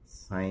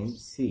sine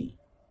C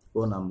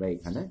কোণ আমরা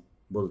এখানে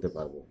বলতে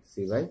পারবো,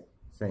 সি বাই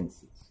সাইন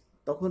সি।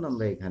 তখন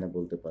আমরা এখানে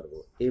বলতে পারবো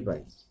এ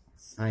বাই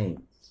সাইন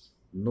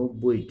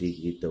 90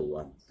 ডিগ্রিতে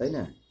 1, তাই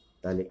না?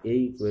 তাহলে এ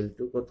ইকুয়াল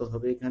টু কত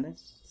হবে এখানে,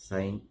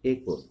 সাইন এ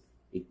কোণ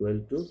equal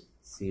to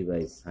C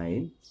by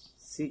sine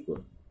C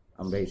কোণ।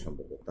 আমরা এই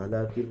সম্পর্ক তাহলে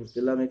আর কি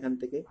পেলাম এখান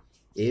থেকে,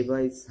 এ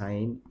বাই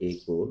সাইন এ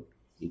কোণ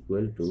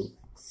equal to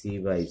C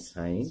by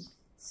sine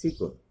C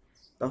কোণ।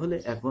 তাহলে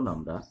এখন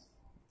আমরা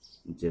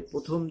যে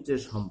প্রথম যে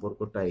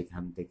সম্পর্কটা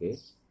এখান থেকে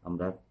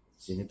আমরা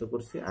চিহ্নিত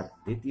করছি আর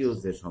দ্বিতীয়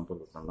যে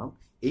সম্পর্ক করলাম,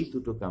 এই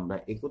দুটোকে আমরা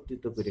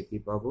একত্রিত করে কি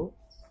পাবো,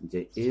 যে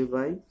এ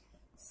by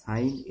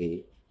sine A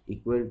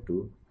equal to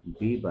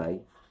B by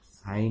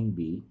sine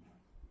B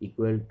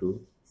equal to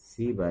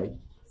C by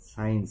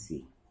sine C.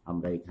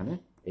 আমরা এখানে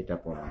এটা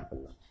প্রমাণ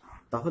করলাম।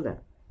 তাহলে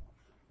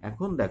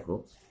এখন দেখো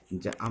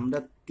যে আমরা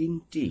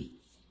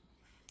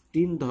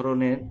তিন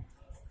ধরনের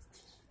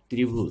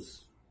ত্রিভুজ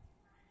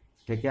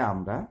থেকে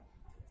আমরা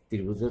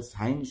ত্রিভুজের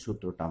সাইন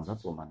সূত্রটা আমরা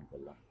প্রমাণ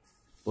করলাম।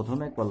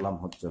 প্রথমে করলাম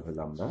হচ্ছে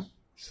আমরা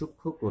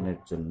সূক্ষ্ম কোণের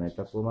জন্য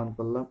এটা প্রমাণ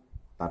করলাম,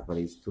 তারপরে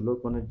স্থূল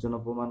কোণের জন্য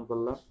প্রমাণ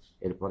করলাম,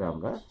 এরপরে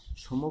আমরা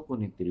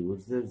সমকোণী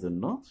ত্রিভুজের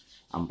জন্য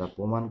আমরা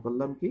প্রমাণ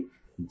করলাম কি,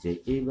 যে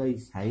এ by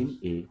sine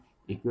A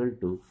equal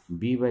to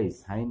B by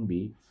sine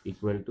B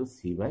equal to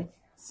C by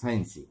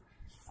sine C.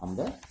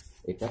 আমরা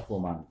এটা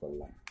প্রমাণ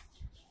করলাম।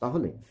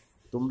 তাহলে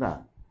তোমরা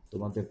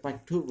তোমাদের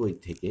পাঠ্য বই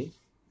থেকে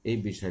এই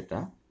বিষয়টা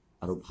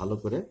আরো ভালো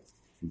করে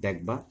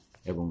দেখবা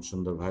এবং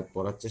সুন্দরভাবে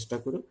পড়ার চেষ্টা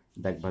করো,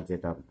 দেখবা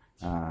যেটা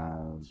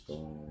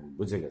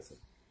বুঝে গেছে।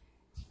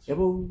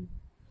 এবং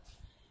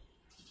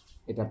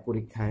এটা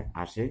পরীক্ষায়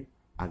আসে,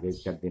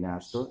 আগেকার দিনে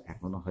আসতো,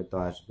 এখনো হয়তো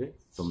আসবে।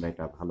 তোমরা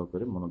এটা ভালো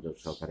করে মনোযোগ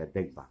সহকারে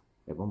দেখবা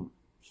এবং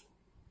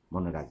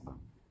মনে রাখবা।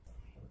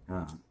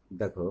 হ্যাঁ,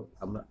 দেখো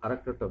আমরা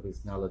আরেকটা টপিক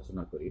নিয়ে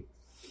আলোচনা করি।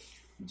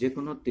 যে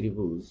কোনো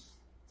ত্রিভুজ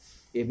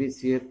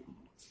এবিসি এর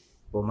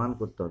প্রমাণ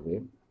করতে হবে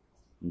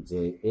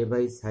যে এ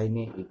by sine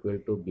A equal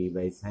to B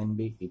by sine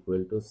B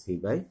equal to C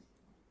by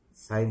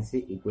sine C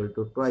equal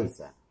to twice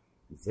আর,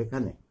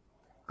 যেখানে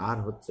আর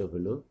হচ্ছে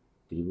হলো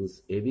ত্রিভুজ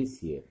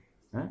এবিসি এর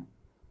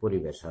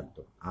পরিবেশার্ধ,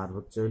 আর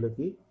হচ্ছে হলো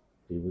কি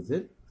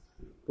ত্রিভুজের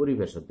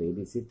পরিবেশার্ধ,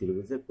 এবিসি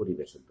ত্রিভুজের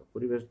পরিবেশার্ধ।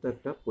 পরিবেশার্ধ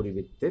একটা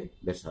পরিবৃত্তের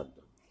ব্যাসার্ধ।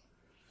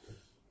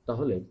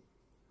 তাহলে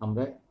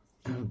আমরা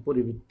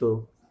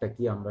পরিবৃত্তটা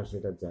কি আমরা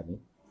সেটা জানি,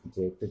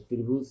 যে একটা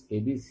ত্রিভুজ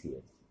এবিসি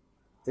এর,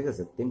 ঠিক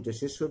আছে, তিনটে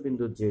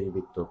শীর্ষবিন্দু যে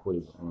বৃত্ত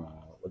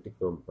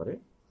অতিক্রম করে,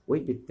 ওই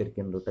বৃত্তের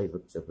কেন্দ্রটাই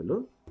হচ্ছে হলো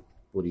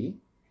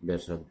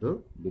পরিব্যাসার্ধ।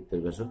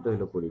 বৃত্তের ব্যাসার্ধ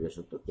হলো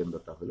পরিব্যাসার্ধ,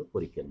 কেন্দ্রটা হলো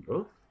পরিকেন্দ্র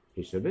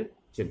হিসেবে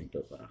চিহ্নিত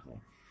করা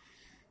হয়।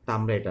 তা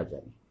আমরা এটা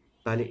জানি।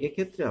 তাহলে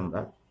এক্ষেত্রে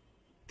আমরা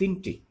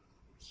তিনটি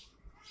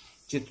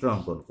চিত্র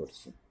অঙ্কন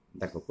করছি।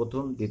 দেখো,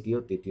 প্রথম, দ্বিতীয়,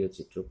 তৃতীয়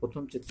চিত্র।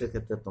 প্রথম চিত্রের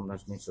ক্ষেত্রে তোমরা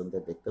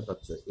নিঃসন্দেহে দেখতে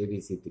পাচ্ছ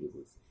এবিসি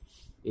ত্রিভুজ।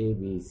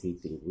 এবিসি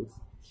ত্রিভুজ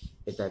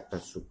এটা একটা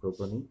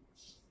সূক্ষ্মকোণী।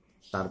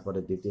 তারপরে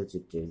দ্বিতীয়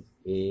চিত্রে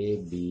এ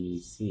বি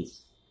সি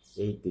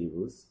এই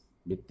ত্রিভুজ,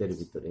 বৃত্তের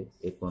ভিতরে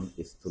একোণ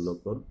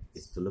স্থূলকোণ,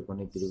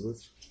 স্থূলকোণী ত্রিভুজ।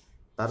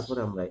 তারপরে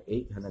আমরা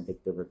এইখানে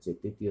দেখতে পাচ্ছি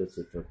তৃতীয়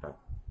চিত্রটা,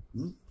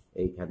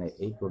 এইখানে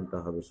এই কোণটা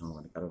হবে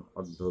সমান, কারণ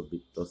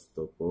অর্ধবৃত্তস্থ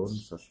কোণ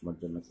সবসময়ের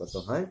জন্য কত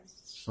হয়,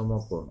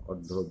 সমকোণ,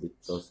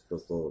 অর্ধবৃত্তস্থ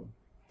কোণ।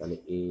 তাহলে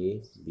এ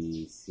বি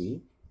সি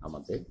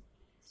আমাদের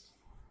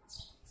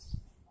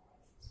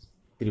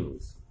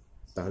ত্রিভুজ।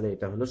 তাহলে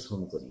এটা হলো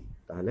সমকোণী।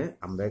 তাহলে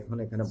আমরা এখন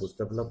এখানে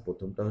বুঝতে পারলাম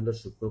প্রথমটা হলো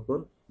সূক্ষ্মকোণ,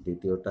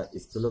 দ্বিতীয়টা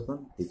স্থূলকোণ,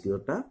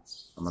 তৃতীয়টা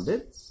আমাদের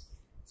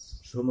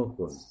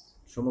সমকোণ,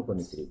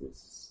 সমকোণী ত্রিভুজ।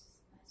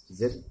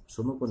 যে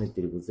সমকোণী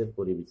ত্রিভুজের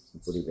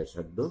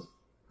পরিব্যাসার্ধ,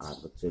 আর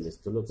হচ্ছে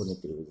স্থূলকোণী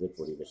ত্রিভুজের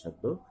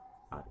পরিব্যাসার্ধ,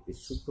 আর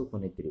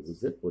সূক্ষ্মকোণী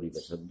ত্রিভুজের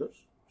পরিব্যাসার্ধ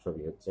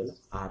সবই হচ্ছে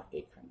আর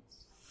এখানে।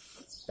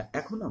 তা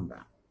এখন আমরা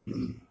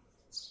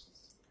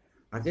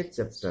আগের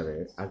চ্যাপ্টারে,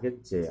 আগের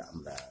যে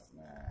আমরা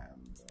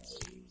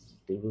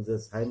ত্রিভুজের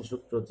সাইন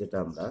সূত্র যেটা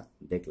আমরা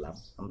দেখলাম,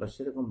 আমরা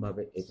সেরকম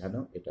ভাবে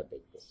এখানেও এটা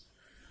দেখব।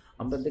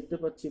 আমরা দেখতে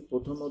পাচ্ছি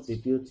প্রথম ও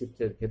দ্বিতীয়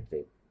চিত্রের ক্ষেত্রে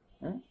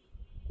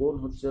কোণ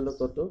হচ্ছে হলো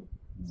কত,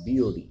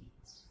 বিওডি।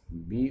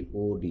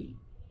 বিওডি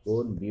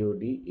কোণ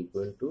বিওডি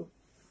ইকুয়াল টু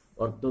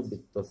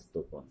অর্ধবৃত্তস্থ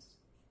কোণ,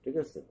 ঠিক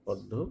আছে,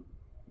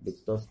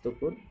 অর্ধবৃত্তস্থ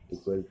কোণ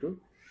ইকুয়াল টু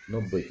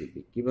 90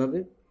 ডিগ্রি। কিভাবে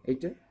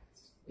এইটা,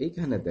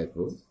 এইখানে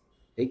দেখো,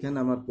 এইখানে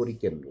আমার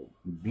পরিকেন্দ্র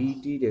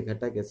বিডি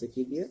রেখাটা গেছে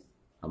কি দিয়ে,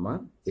 আমার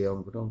এই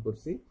অঙ্কন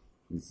করছি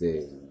যে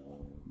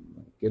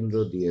কেন্দ্র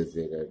দিয়ে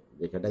যে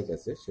রেখাটা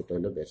গেছে সেটা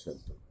হলো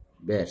ব্যাসার্ধ,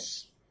 ব্যাস,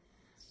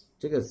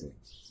 ঠিক আছে।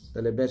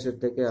 তাহলে ব্যাসের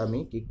থেকে আমি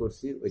কি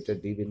করছি, ওইটা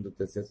ডি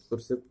বিন্দুতে সেট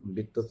করছে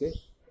বৃত্তকে,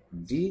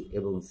 ডি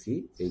এবং সি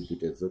এই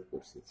দুটো যোগ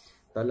করছি।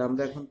 তাহলে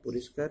আমরা এখন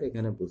পরিষ্কার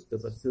এখানে বুঝতে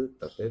পারছি,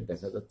 তাতে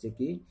দেখা যাচ্ছে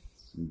কি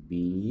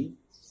বি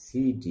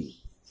সি ডি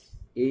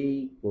এই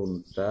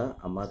কোণটা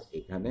আমার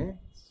এখানে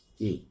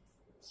কি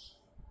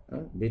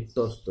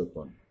বৃত্তস্থ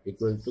কোণ,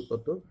 ইকুয়াল টু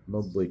কত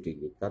 90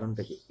 ডিগ্রি।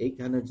 কারণটা কি,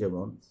 এইখানে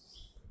যেমন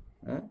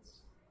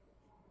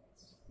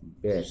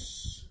ব্যাস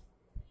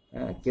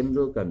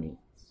কেন্দ্রগামী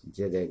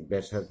যে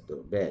ব্যাসার্ধ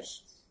ব্যাস,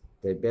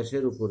 তাই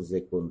ব্যাসের উপর যে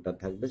কোণটা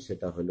থাকবে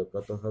সেটা হলো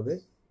কত হবে,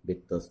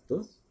 বৃত্তস্থ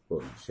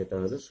কোণ, সেটা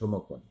হলো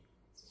সমকোণ,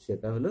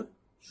 সেটা হলো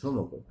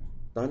সমকোণ।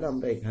 তাহলে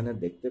আমরা এখানে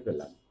দেখতে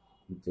পেলাম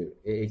যে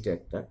এইটা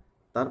একটা।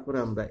 তারপরে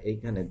আমরা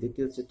এইখানে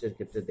দ্বিতীয় চিত্রের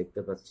ক্ষেত্রে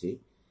দেখতে পাচ্ছি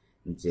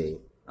যে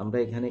আমরা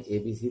এখানে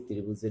এবিসি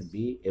ত্রিভুজের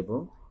বি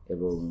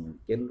এবং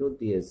কেন্দ্র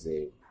দিয়ে যে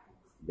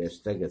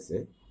ব্যাসটা গেছে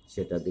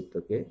সেটা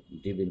বৃত্তকে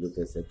ডি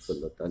বিন্দুতে সেট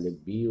করলো, তাহলে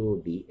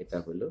বিওডি এটা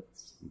হলো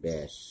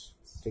ব্যাস,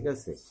 ঠিক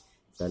আছে।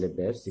 তাহলে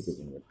ব্যাস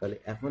সিকিউরিং, তাহলে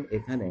এখন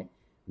এখানে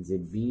যে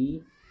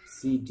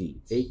বিসিডি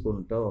এই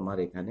কোণটাও আমার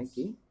এখানে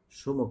কি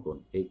সমকোণ,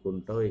 এই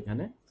কোণটাও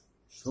এখানে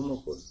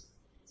সমকোণ,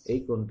 এই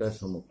কোণটা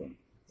সমকোণ,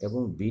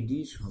 এবং বিডি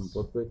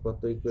সম্পর্ক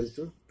কত ইকুয়াল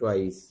টু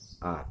টোয়াইস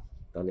আর।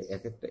 তাহলে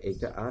এক একটা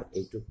এইটা আর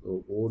এইটুকু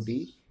ওডি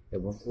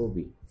এবং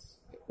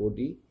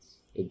ওডি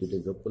এই দুটো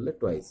যোগ করলে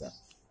টোয়াইস আর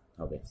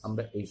হবে।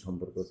 আমরা এই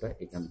সম্পর্কটা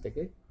এখান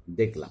থেকে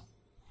দেখলাম।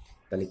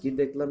 তাহলে কি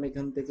দেখলাম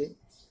এখান থেকে,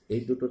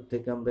 এই দুটোর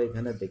থেকে আমরা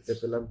এখানে দেখতে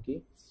পেলাম কি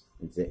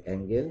যে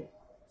অ্যাঙ্গেল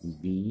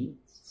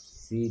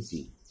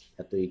বিসিডি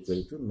এত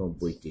ইকুয়াল টু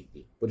 90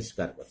 ডিগ্রি,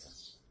 পরিষ্কার কথা।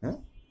 হ্যাঁ,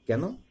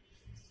 কেন?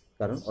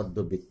 কারণ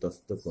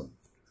অর্ধবৃত্তস্থ কোণ,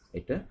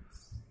 এটা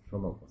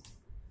সমকোণ।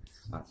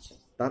 আচ্ছা,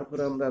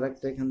 তারপরে আমরা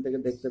আরেকটা এখান থেকে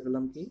দেখতে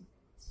পেলাম কি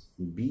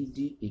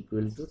বিডি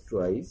ইকুয়াল টু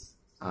টোয়াইস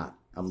আর,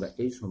 আমরা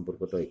এই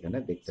সম্পর্কটা এখানে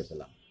দেখতে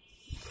পেলাম।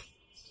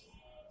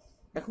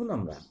 এখন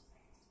আমরা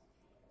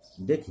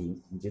দেখি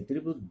যে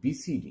ত্রিভুজ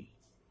বিসিডি,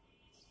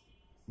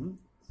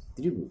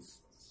 ত্রিভুজ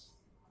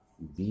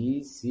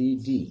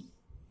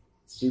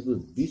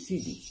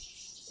বিসিডি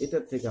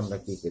এটার থেকে আমরা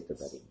কি পেতে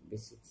পারি,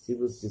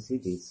 ত্রিভুজ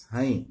বিসিডি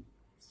সাইন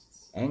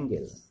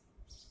অ্যাঙ্গেল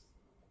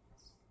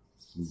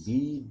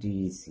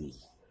বিডিসি,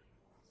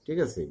 ঠিক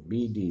আছে,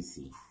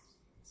 বিডিসি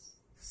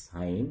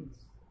সাইন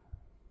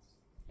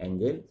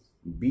অ্যাঙ্গেল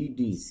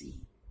বিডিসি।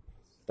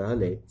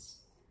 তাহলে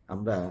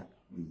আমরা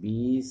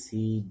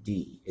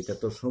বিসিডি এটা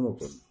তো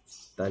সমকোণ,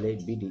 তাহলে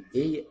বিডি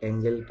এই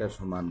অ্যাঙ্গেলটা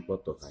সমান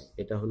কত হয়,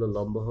 এটা হলো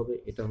লম্ব হবে,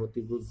 এটা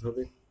অতিভুজ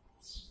হবে,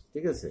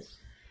 ঠিক আছে।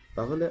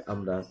 তাহলে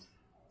আমরা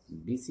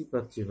বিসি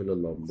পাচ্ছি হলো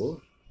লম্ব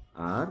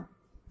আর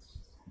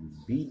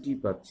বিডি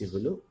পাচ্ছি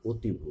হলো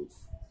অতিভুজ,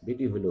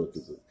 বিডি হলো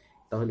অতিভুজ।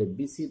 তাহলে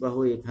বিসি বাহু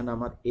এখানে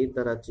আমার এ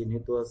দ্বারা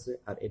চিহ্নিত আছে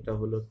আর এটা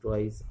হলো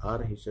টোয়াইস আর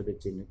হিসাবে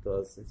চিহ্নিত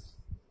আছে,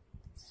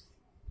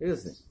 ঠিক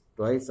আছে,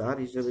 টোয়াইস আর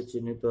হিসাবে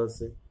চিহ্নিত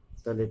আছে।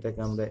 তাহলে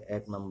এটাকে আমরা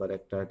 1 নাম্বার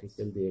একটা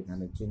আর্টিকেল দিয়ে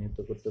এখানে চিহ্নিত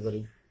করতে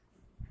পারি।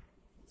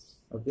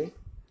 ওকে,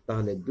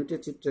 তাহলে দুটো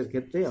চিত্রের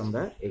ক্ষেত্রে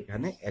আমরা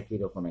এখানে একই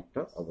রকম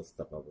একটা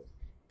অবস্থা পাবো।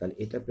 তাহলে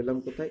এটা পেলাম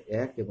কোথায়,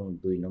 1 এবং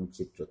 2 নং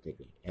চিত্র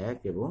থেকে, 1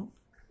 এবং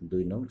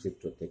 2 নং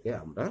চিত্র থেকে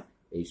আমরা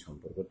এই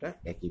সম্পর্কটা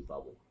একই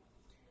পাবো।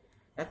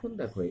 এখন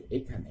দেখো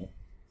এখানে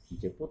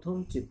যে প্রথম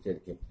চিত্রের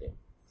ক্ষেত্রে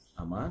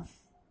আমার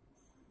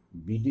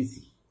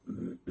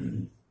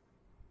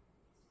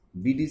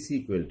বিডিসি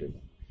ইকুয়াল টু,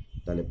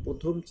 তাহলে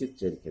প্রথম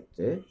চিত্রের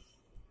ক্ষেত্রে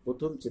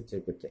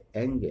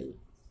অ্যাঙ্গেল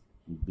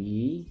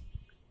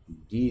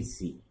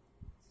বিডিসি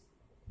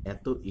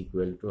এত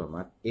ইকুয়াল টু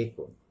আমার এ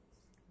কোণ।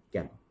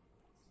 কেন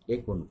এ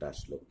কোণটা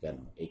আসলো, কেন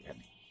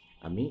এখানে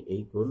আমি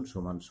এই কোণ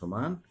সমান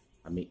সমান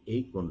আমি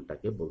এই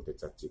কোণটাকে বলতে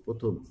চাচ্ছি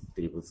প্রথম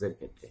ত্রিভুজের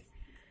ক্ষেত্রে।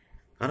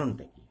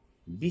 কারণটা কি,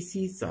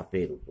 বিসি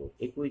চাপের উপর,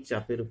 একই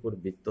চাপের উপর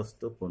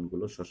বৃত্তস্থ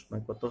কোণগুলো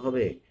সবসময় কত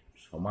হবে,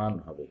 সমান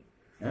হবে।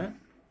 হ্যাঁ,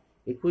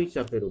 একই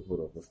চাপের উপর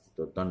অবস্থিত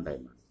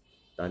দণ্ডায়মান,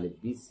 তাহলে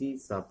বিসি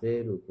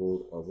চাপের উপর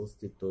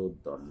অবস্থিত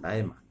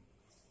দণ্ডায়মান,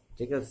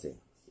 ঠিক আছে,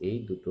 এই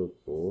দুটো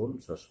কোণ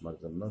সবসময়ের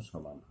জন্য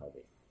সমান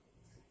হবে,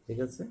 ঠিক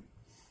আছে।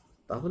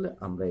 তাহলে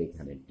আমরা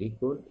এখানে ডি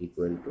কোণ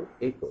ইকুয়াল টু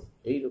এ কোণ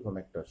এইরকম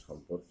একটা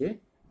সম্পর্কে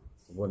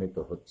উপনীত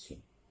হচ্ছি।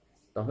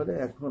 তাহলে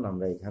এখন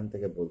আমরা এখান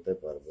থেকে বলতে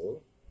পারবো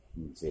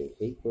যে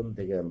এই কোণ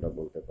থেকে আমরা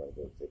বলতে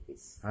পারবো যে কি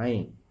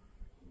sign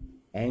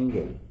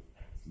angle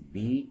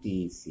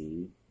BDC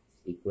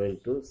equal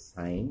to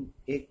sign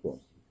এ কোণ,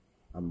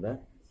 আমরা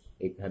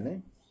এখানে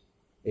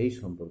এই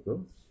সম্পর্ক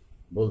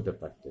বলতে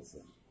পারতেছি।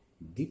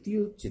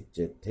 দ্বিতীয়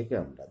চিত্রের থেকে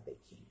আমরা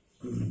দেখি,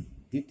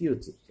 দ্বিতীয়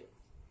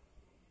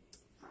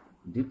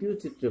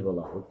চিত্রে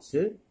বলা হচ্ছে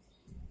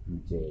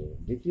যে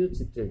দ্বিতীয়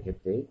চিত্রের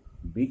ক্ষেত্রে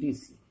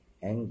বিডিসি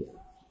অ্যাঙ্গেল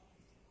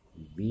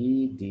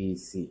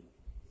বিডিসি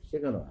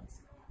সেখানে আছে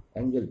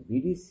অ্যাঙ্গেল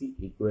বিডিসি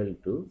ইকুয়াল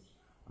টু,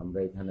 আমরা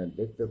এখানে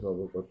দেখতে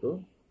পাবো কত,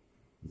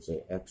 যে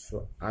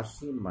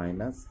 180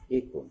 মাইনাস এ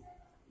কোণ।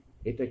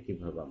 এটা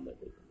কিভাবে আমরা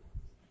দেখব,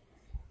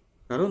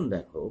 কারণ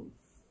দেখো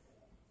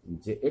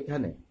যে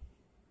এখানে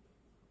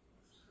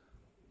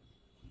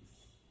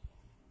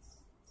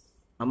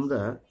আমরা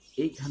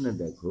এইখানে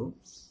দেখো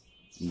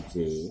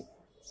যে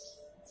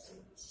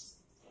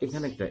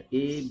এখানে একটা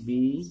এ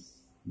বি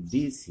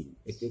ডিসি,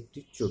 এটি একটি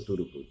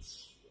চতুর্ভুজ,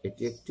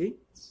 এটি একটি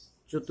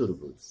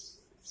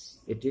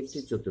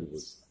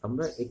চতুর্ভুজ।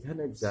 আমরা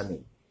এখানে জানি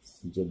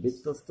যে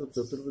বৃত্তস্থ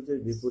চতুর্ভুজের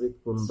বিপরীত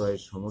কোণ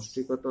দ্বয়ের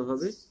সমষ্টি কত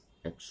হবে,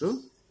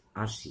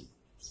 180।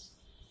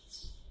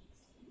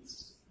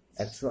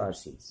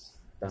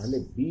 তাহলে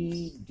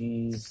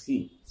বিডিসি,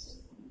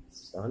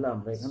 তাহলে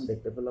আমরা এখানে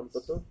দেখতে পেলাম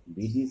কত,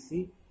 বিডিসি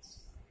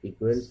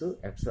ইকুয়াল টু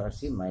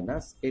 180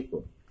 মাইনাস এ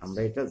কোণ, আমরা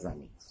এটা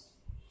জানি।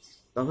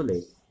 তাহলে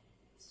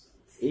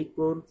এই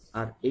কোণ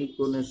আর এই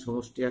কোণের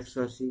সমষ্টি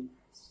 180,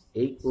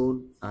 এই কোণ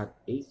আর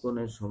এই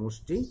কোণের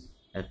সমষ্টি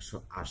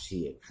 180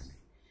 এখানে।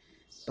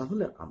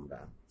 তাহলে আমরা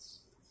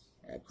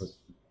এখন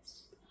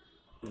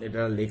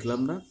এটা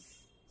লিখলাম না,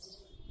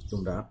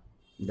 তোমরা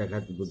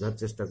বোঝার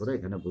চেষ্টা করো,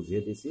 এখানে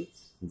বুঝিয়ে দিছি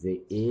যে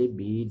এ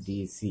বি ডি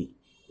সি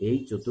এই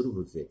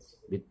চতুর্ভুজে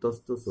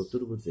বৃত্তস্থ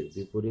চতুর্ভুজের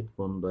বিপরীত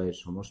কোণদ্বয়ের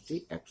সমষ্টি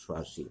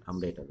 180,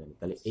 আমরা এটা জানি।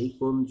 তাহলে এই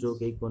কোণ যোগ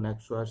এই কোণ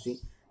 180,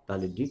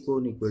 তাহলে ডি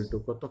কোণ ইকুয়াল টু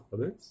কত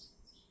হবে,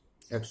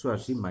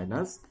 180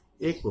 মাইনাস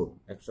এ কোণ,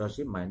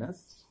 180 মাইনাস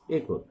এ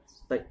কোণ,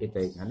 তাই এটা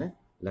এখানে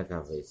লেখা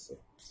হয়েছে।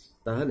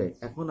 তাহলে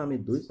এখন আমি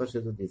দুই পাশে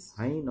যদি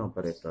সাইন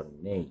অপারেটর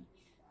নেই,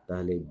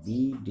 তাহলে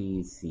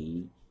BDC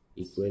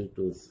equal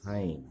to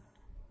sign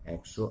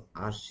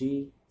 180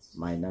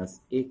 minus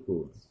এ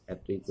কোণ,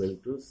 এত ইকুয়াল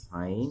টু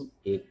সাইন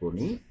এ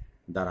কোণই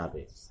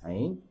দাঁড়াবে,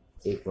 সাইন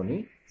এ কোণই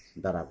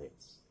দাঁড়াবে।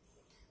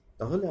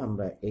 তাহলে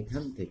আমরা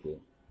এখান থেকে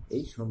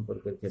এই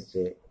সম্পর্কের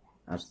ক্ষেত্রে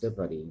আসতে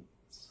পারি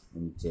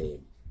যে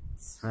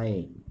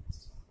সাইন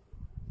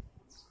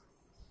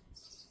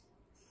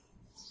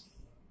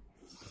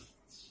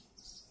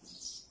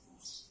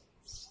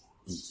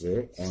যে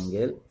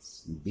angle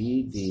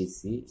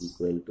BDC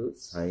equal to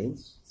sign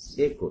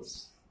এ কোণ,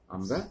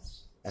 আমরা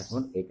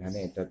এখন এখানে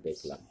এটা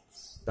দেখলাম।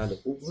 তাহলে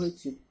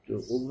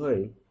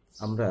উভয়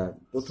আমরা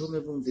প্রথম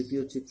এবং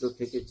দ্বিতীয় চিত্র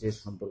থেকে যে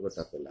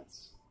সম্পর্কটা পেলাম,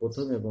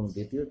 প্রথম এবং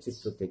দ্বিতীয়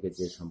চিত্র থেকে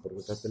যে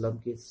সম্পর্কটা পেলাম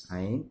কি,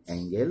 sign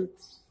angle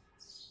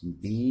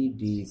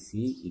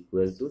BDC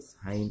equal to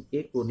sign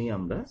এ কোণই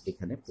আমরা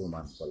এখানে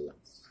প্রমাণ করলাম।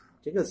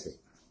 ঠিক আছে,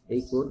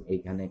 এই কোণ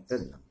এখানে একটা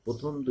নিলাম।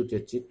 প্রথম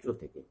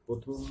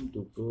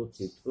দুটো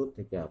চিত্র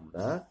থেকে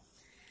আমরা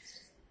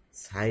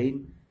সাইন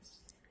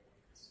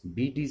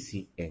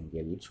বিডিসি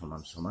অ্যাঙ্গেল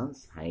সমান সমান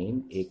সাইন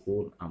এ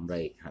কোণ আমরা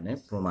এখানে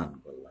প্রমাণ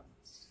করলাম।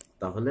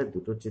 তাহলে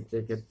দুটো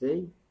চিত্রের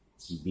ক্ষেত্রেই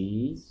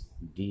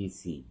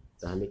বিডিসি,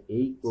 তাহলে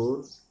এই কোণ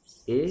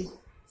এ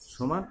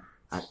সমান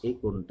আর এই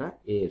কোণটা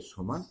এ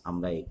সমান,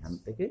 আমরা এখান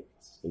থেকে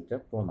এটা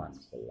প্রমাণ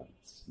করলাম,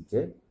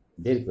 যে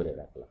বের করে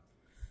রাখলাম।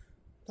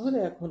 তাহলে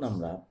এখন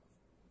আমরা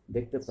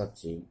দেখতে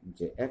পাচ্ছি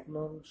যে এক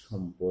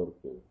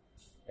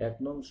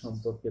নং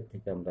সম্পর্কের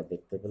থেকে আমরা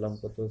দেখতে পেলাম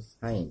কত,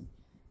 সাইন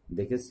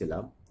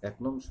দেখেছিলাম এক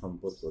নং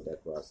সম্পর্ক,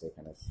 দেখো আছে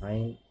এখানে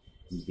সাইন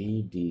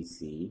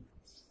বিডিসি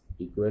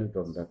ইকুয়াল টু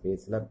আমরা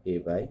পেয়েছিলাম এ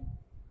বাই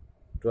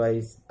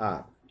টুয়াইস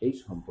আর, এই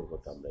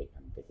সম্পর্কটা আমরা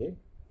এখান থেকে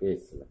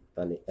পেয়েছিলাম।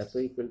 তাহলে এত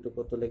ইকুয়াল টু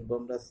কত লিখবো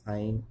আমরা,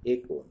 সাইন এ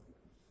কোণ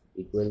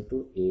equal to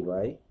A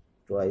by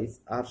twice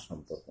আর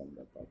সম্পর্ক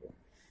আমরা পাবো।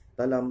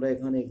 তাহলে আমরা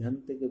এখান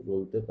থেকে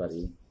বলতে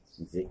পারি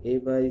যে এ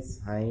by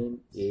sine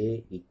A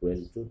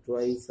equal to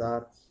twice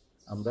আর,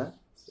 আমরা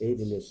এই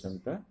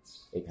রিলেশনটা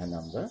এখানে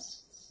আমরা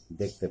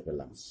দেখতে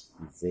পেলাম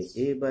যে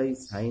এ by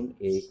sine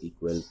A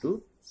equal to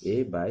A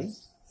by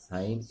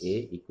sine A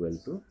equal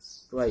to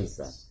twice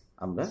আর,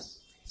 আমরা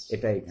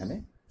এটা এখানে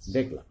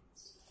দেখলাম।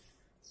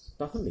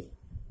 তাহলে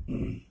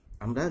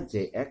আমরা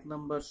যে এক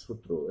নাম্বার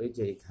সূত্র, এই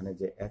যে এখানে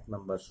যে এক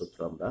নাম্বার সূত্র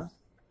আমরা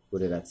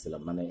করে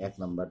রাখছিলাম, মানে এক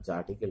নাম্বার যে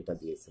আর্টিকেলটা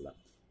দিয়েছিলাম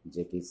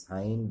যে কি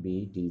sign B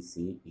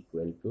DC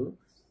equal to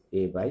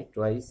A by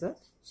twice আর,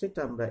 সেটা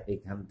আমরা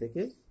এখান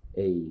থেকে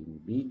এই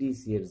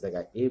বিডিসি এর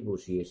জায়গায় এ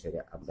বসিয়ে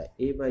সেরে আমরা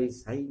এ by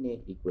sine A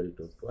equal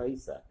to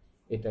twice আর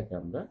এটাকে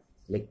আমরা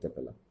লিখতে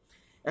পেলাম।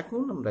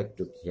 এখন আমরা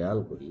একটু খেয়াল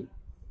করি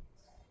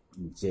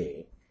যে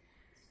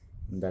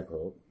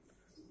দেখো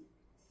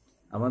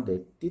আমাদের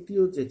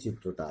তৃতীয় যে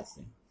চিত্রটা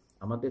আছে,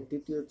 আমাদের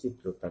তৃতীয়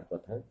চিত্রটার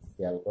কথা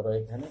খেয়াল করো।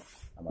 এখানে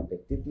আমাদের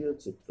তৃতীয়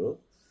চিত্র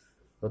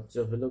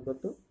হলো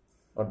কত,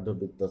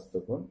 অর্ধবৃত্তস্থ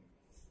কোণ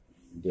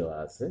দেওয়া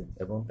আছে,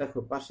 এবং দেখো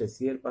পাশে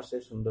সি এর পাশে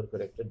সুন্দর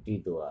করে একটা ডি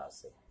দেওয়া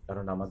আছে,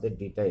 কারণ আমাদের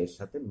ডিটা এর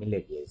সাথে মিলে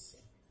গিয়েছে,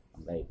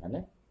 আমরা এখানে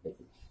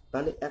দেখি।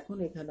 তাহলে এখন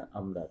এখানে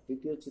আমরা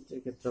তৃতীয়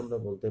চিত্রের ক্ষেত্রে আমরা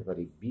বলতে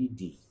পারি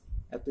বিডি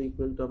এত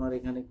ইকুয়াল টু আমার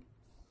এখানে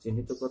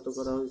চিহ্নিত কত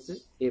করা হয়েছে,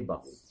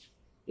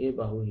 এ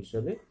বাহু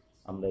হিসেবে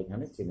আমরা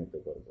এখানে চিহ্নিত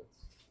করব।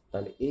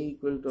 তাহলে এ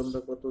ইকুয়াল টু আমরা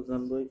কত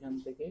জানবো এখান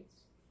থেকে,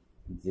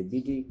 যে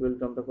বিডি ইকুয়াল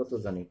টু আমরা কত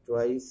জানি,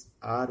 টুয়াইস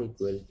আর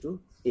ইকুয়াল টু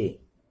এ,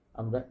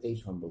 আমরা এই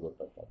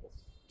সম্পর্কটা পাবো।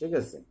 ঠিক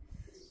আছে,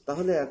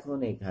 তাহলে এখন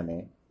এখানে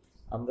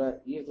আমরা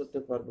করতে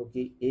পারবো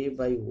কি, এ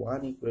বাই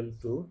ওয়ান ইকুয়াল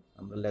টু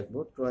আমরা লিখবো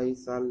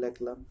টুয়াইস আর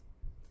লিখলাম।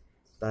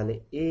 তাহলে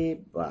এ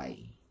বাই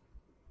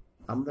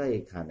আমরা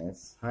এখানে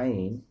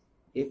সাইন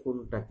এ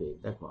কোণটাকে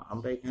দেখো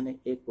আমরা এখানে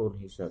এ কোণ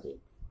হিসাবে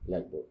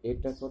লিখবো,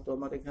 এটা কত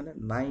আমার এখানে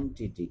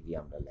 90 ডিগ্রি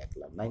আমরা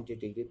লিখলাম, 90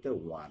 ডিগ্রিতে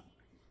 1।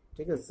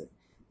 ঠিক আছে,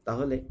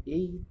 তাহলে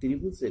এই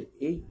ত্রিভুজের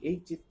এই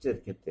চিত্রের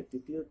ক্ষেত্রে,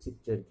 তৃতীয়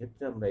চিত্রের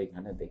ক্ষেত্রে আমরা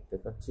এখানে দেখতে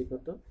পাচ্ছি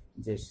কত,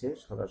 যে সে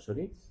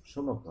সরাসরি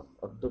সমকোণ,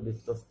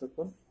 অর্ধবৃত্তস্থ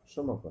কোণ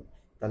সমকোণ।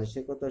 তাহলে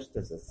সে কত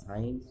আসতেছে,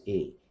 সাইন এ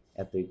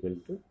এত ইকুয়াল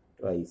টু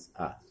টুয়াইস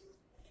আর,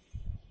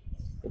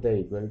 এটা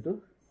ইকুয়াল টু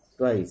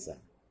টুয়াইস আর।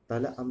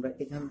 তাহলে আমরা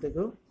এখান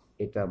থেকেও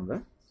এটা আমরা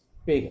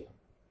পেয়ে গেলাম।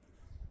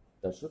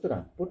 তা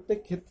সুতরাং প্রত্যেক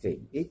ক্ষেত্রেই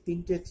এই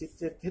তিনটে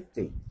চিত্রের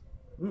ক্ষেত্রেই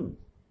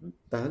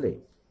তাহলে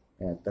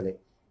তাহলে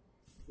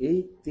এই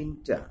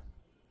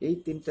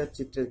তিনটা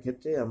চিত্রের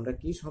ক্ষেত্রে আমরা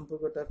কি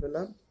সম্পর্কটা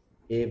পেলাম?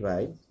 a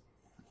by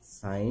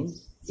sine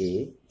a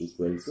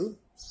equal to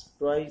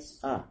twice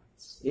r,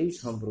 এই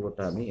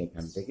সম্পর্কটা আমি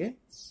এখান থেকে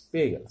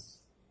পেয়ে গেলাম।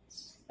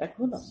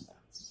 এখন আমরা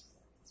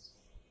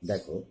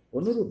দেখো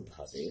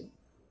অনুরূপভাবে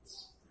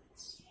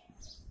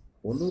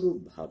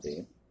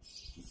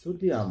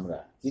যদি আমরা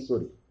কি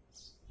করি,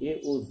 এ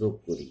ও যোগ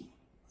করি,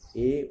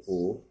 এ ও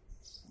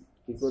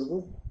কি করব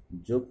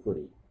যোগ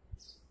করি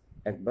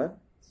একবার,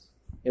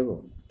 এবং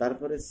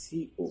তারপরে সি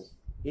ও,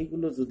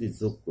 এইগুলো যদি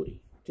যোগ করি,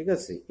 ঠিক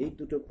আছে, এই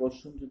দুটো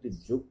পোরশন যদি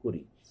যোগ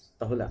করি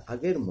তাহলে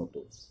আগের মতো,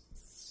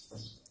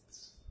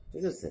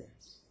 ঠিক আছে,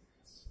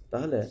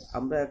 তাহলে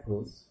আমরা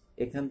এখন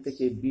এখান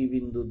থেকে বি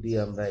বিন্দু দিয়ে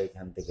আমরা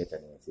এখান থেকে এটা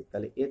নিয়েছি,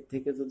 তাহলে এর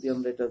থেকে যদি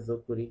আমরা এটা যোগ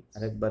করি,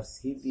 আরেকবার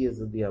সি দিয়ে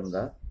যদি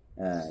আমরা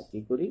কি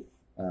করি,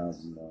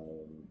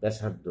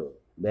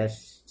 ব্যাস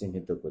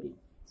চিহ্নিত করি,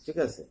 ঠিক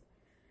আছে,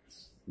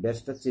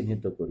 ব্যাসটা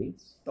চিহ্নিত করি,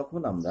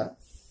 তখন আমরা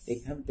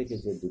এখান থেকে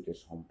যে দুটো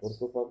সম্পর্ক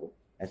পাবো,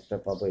 একটা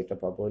পাবো, এটা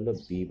পাবো হলো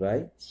বি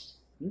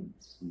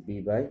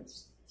বাই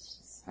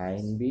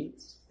সাইন বি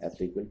এত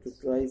ইকুয়াল টু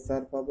টুয়াইস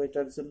আর পাবো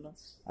এটার জন্য,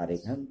 আর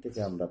এখান থেকে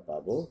আমরা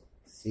পাবো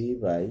C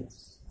by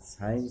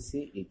sine C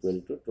equal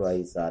to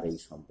twice আর, এই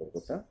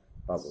সম্পর্কটা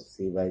পাবো,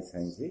 C by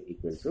sine C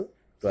equal to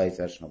twice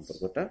আর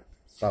সম্পর্কটা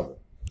পাবো।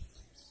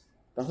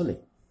 তাহলে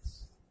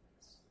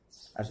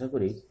আশা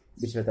করি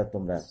বিষয়টা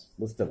তোমরা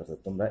বুঝতে পারছো।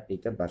 তোমরা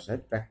এটা বাসায়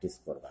প্র্যাকটিস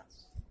করবা,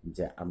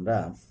 যে আমরা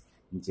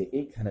যে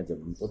এইখানে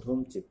যেমন প্রথম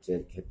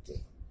চিত্রের ক্ষেত্রে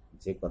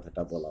যে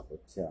কথাটা বলা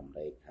হচ্ছে, আমরা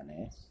এখানে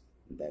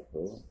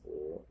দেখো ও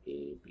এ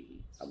বি,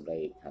 আমরা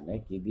এখানে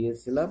কি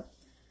দিয়েছিলাম,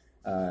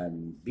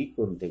 বি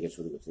কোণ থেকে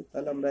শুরু করছি,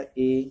 তাহলে আমরা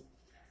এ,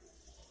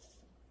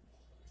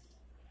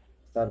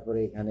 তারপরে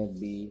এখানে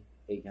বি,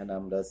 এইখানে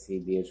আমরা সি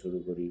দিয়ে শুরু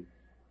করি,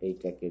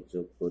 এইটাকে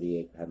যোগ করি,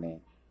 এখানে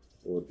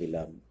ও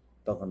দিলাম,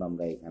 তখন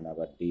আমরা এখানে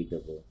আবার ডি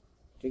দেব,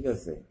 ঠিক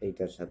আছে,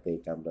 এইটার সাথে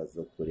এটা আমরা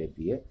যোগ করে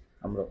দিয়ে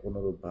আমরা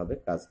অনুরূপভাবে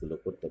কাজগুলো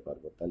করতে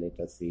পারবো। তাহলে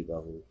এটা সি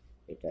বাহু,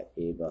 এটা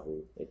এ বাহু,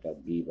 এটা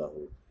বি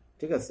বাহু,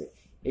 ঠিক আছে,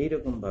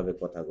 এইরকম ভাবে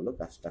কথাগুলো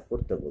কাজটা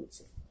করতে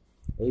বলছে,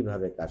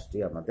 এইভাবে কাজটি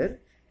আমাদের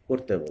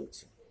করতে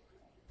বলছে,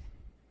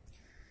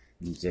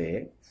 যে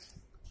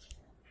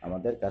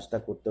আমাদের কাজটা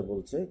করতে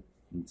বলছে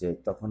যে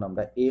তখন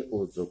আমরা এ ও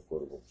যোগ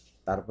করব,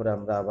 তারপরে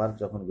আমরা আবার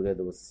যখন ঘুরিয়ে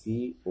দেবো সি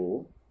ও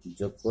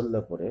যোগ করলে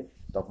পরে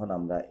তখন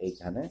আমরা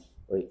এইখানে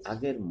ওই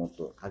আগের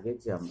মতো, আগে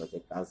যে আমরা যে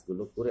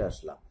কাজগুলো করে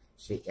আসলাম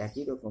সেই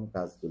একই রকম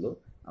কাজগুলো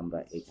আমরা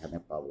এখানে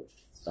পাবো।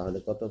 তাহলে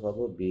কত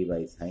পাবো? B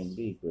by sine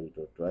B equal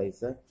to twice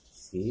R,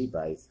 C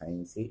by sine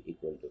C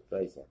equal to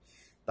twice আর।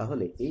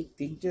 তাহলে এই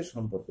তিনটে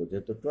সম্পর্ক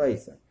যেহেতু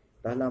টুয়াইস আর,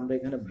 তাহলে আমরা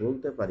এখানে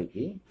বলতে পারি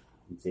কি,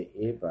 যে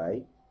এ by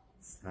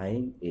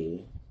sine A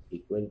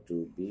equal to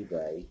B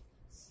by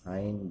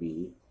sine B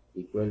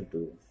equal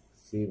to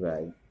C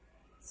by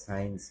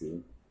sine C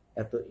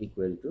এত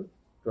ইকুয়াল টু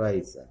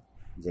টুয়াইস আর,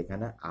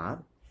 যেখানে আর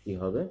কি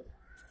হবে?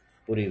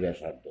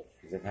 পরিবেশার্ধ,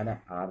 যেখানে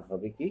আর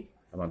হবে কি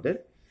আমাদের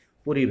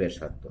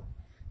পরিবেশার্ধ।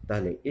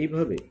 তাহলে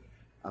এইভাবে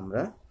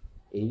আমরা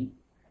এই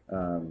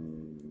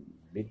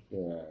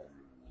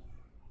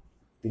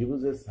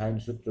ত্রিভুজের সাইন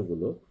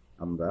সূত্রগুলো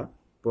আমরা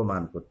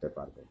প্রমাণ করতে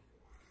পারবো,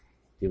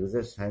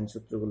 ত্রিভুজের সাইন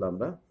সূত্রগুলো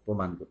আমরা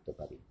প্রমাণ করতে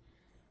পারি।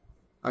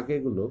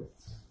 আগেগুলো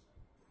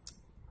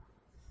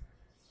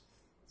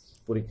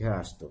পরীক্ষায়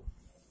আসতো,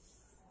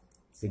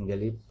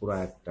 সিঙ্গেলি পুরো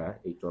একটা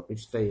এই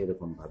টপিকসটাই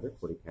এরকম ভাবে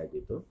পরীক্ষায়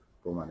দিত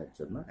প্রমাণের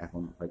জন্য।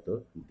 এখন হয়তো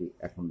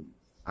এখন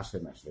আসে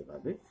না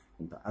সেভাবে,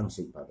 কিন্তু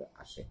আংশিকভাবে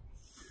আসে।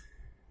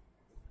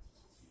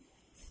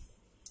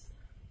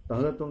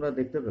 তাহলে তোমরা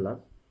দেখতে পেলাম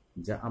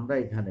যে আমরা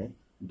এখানে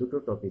দুটো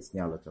টপিকস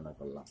নিয়ে আলোচনা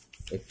করলাম।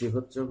 একটি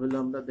হলো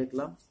আমরা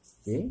দেখলাম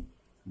কি,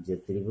 যে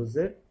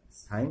ত্রিভুজের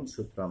সাইন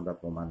সূত্র আমরা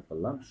প্রমাণ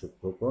করলাম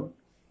সূক্ষ্মকোণ,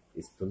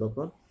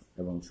 স্থূলকোণ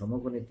এবং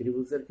সমকোণী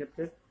ত্রিভুজের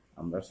ক্ষেত্রে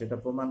আমরা সেটা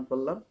প্রমাণ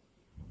করলাম।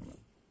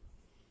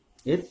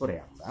 এরপরে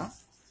আমরা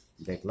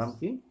দেখলাম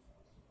কি,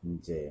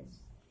 যে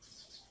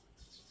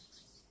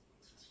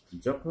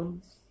যখন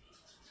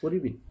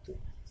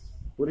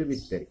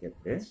পরিবৃত্তের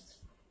ক্ষেত্রে,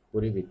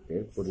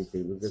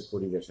 ত্রিভুজের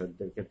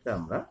পরিবেশকদের ক্ষেত্রে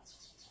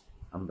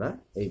আমরা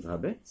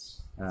এইভাবে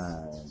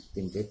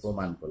তিনটে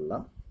প্রমাণ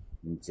করলাম,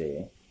 যে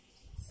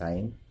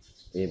sign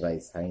A by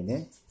sine A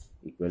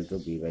equal to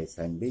B by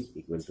sine B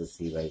equal to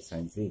C by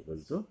sine C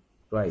equal to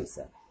twice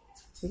আর,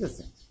 ঠিক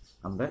আছে,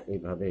 আমরা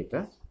এইভাবে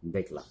এটা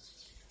দেখলাম।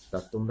 তা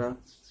তোমরা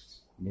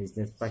নিজ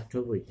নিজ পাঠ্য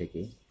বই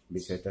থেকে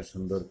বিষয়টা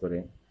সুন্দর করে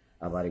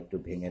আবার একটু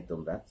ভেঙে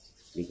তোমরা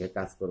লিখে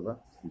কাজ করবা,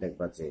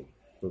 দেখবা যে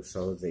খুব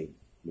সহজেই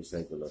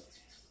বিষয়গুলো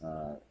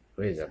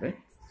হয়ে যাবে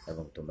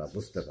এবং তোমরা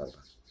বুঝতে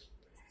পারবা।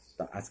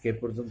 তা আজকে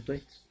পর্যন্তই,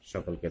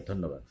 সকলকে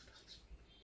ধন্যবাদ।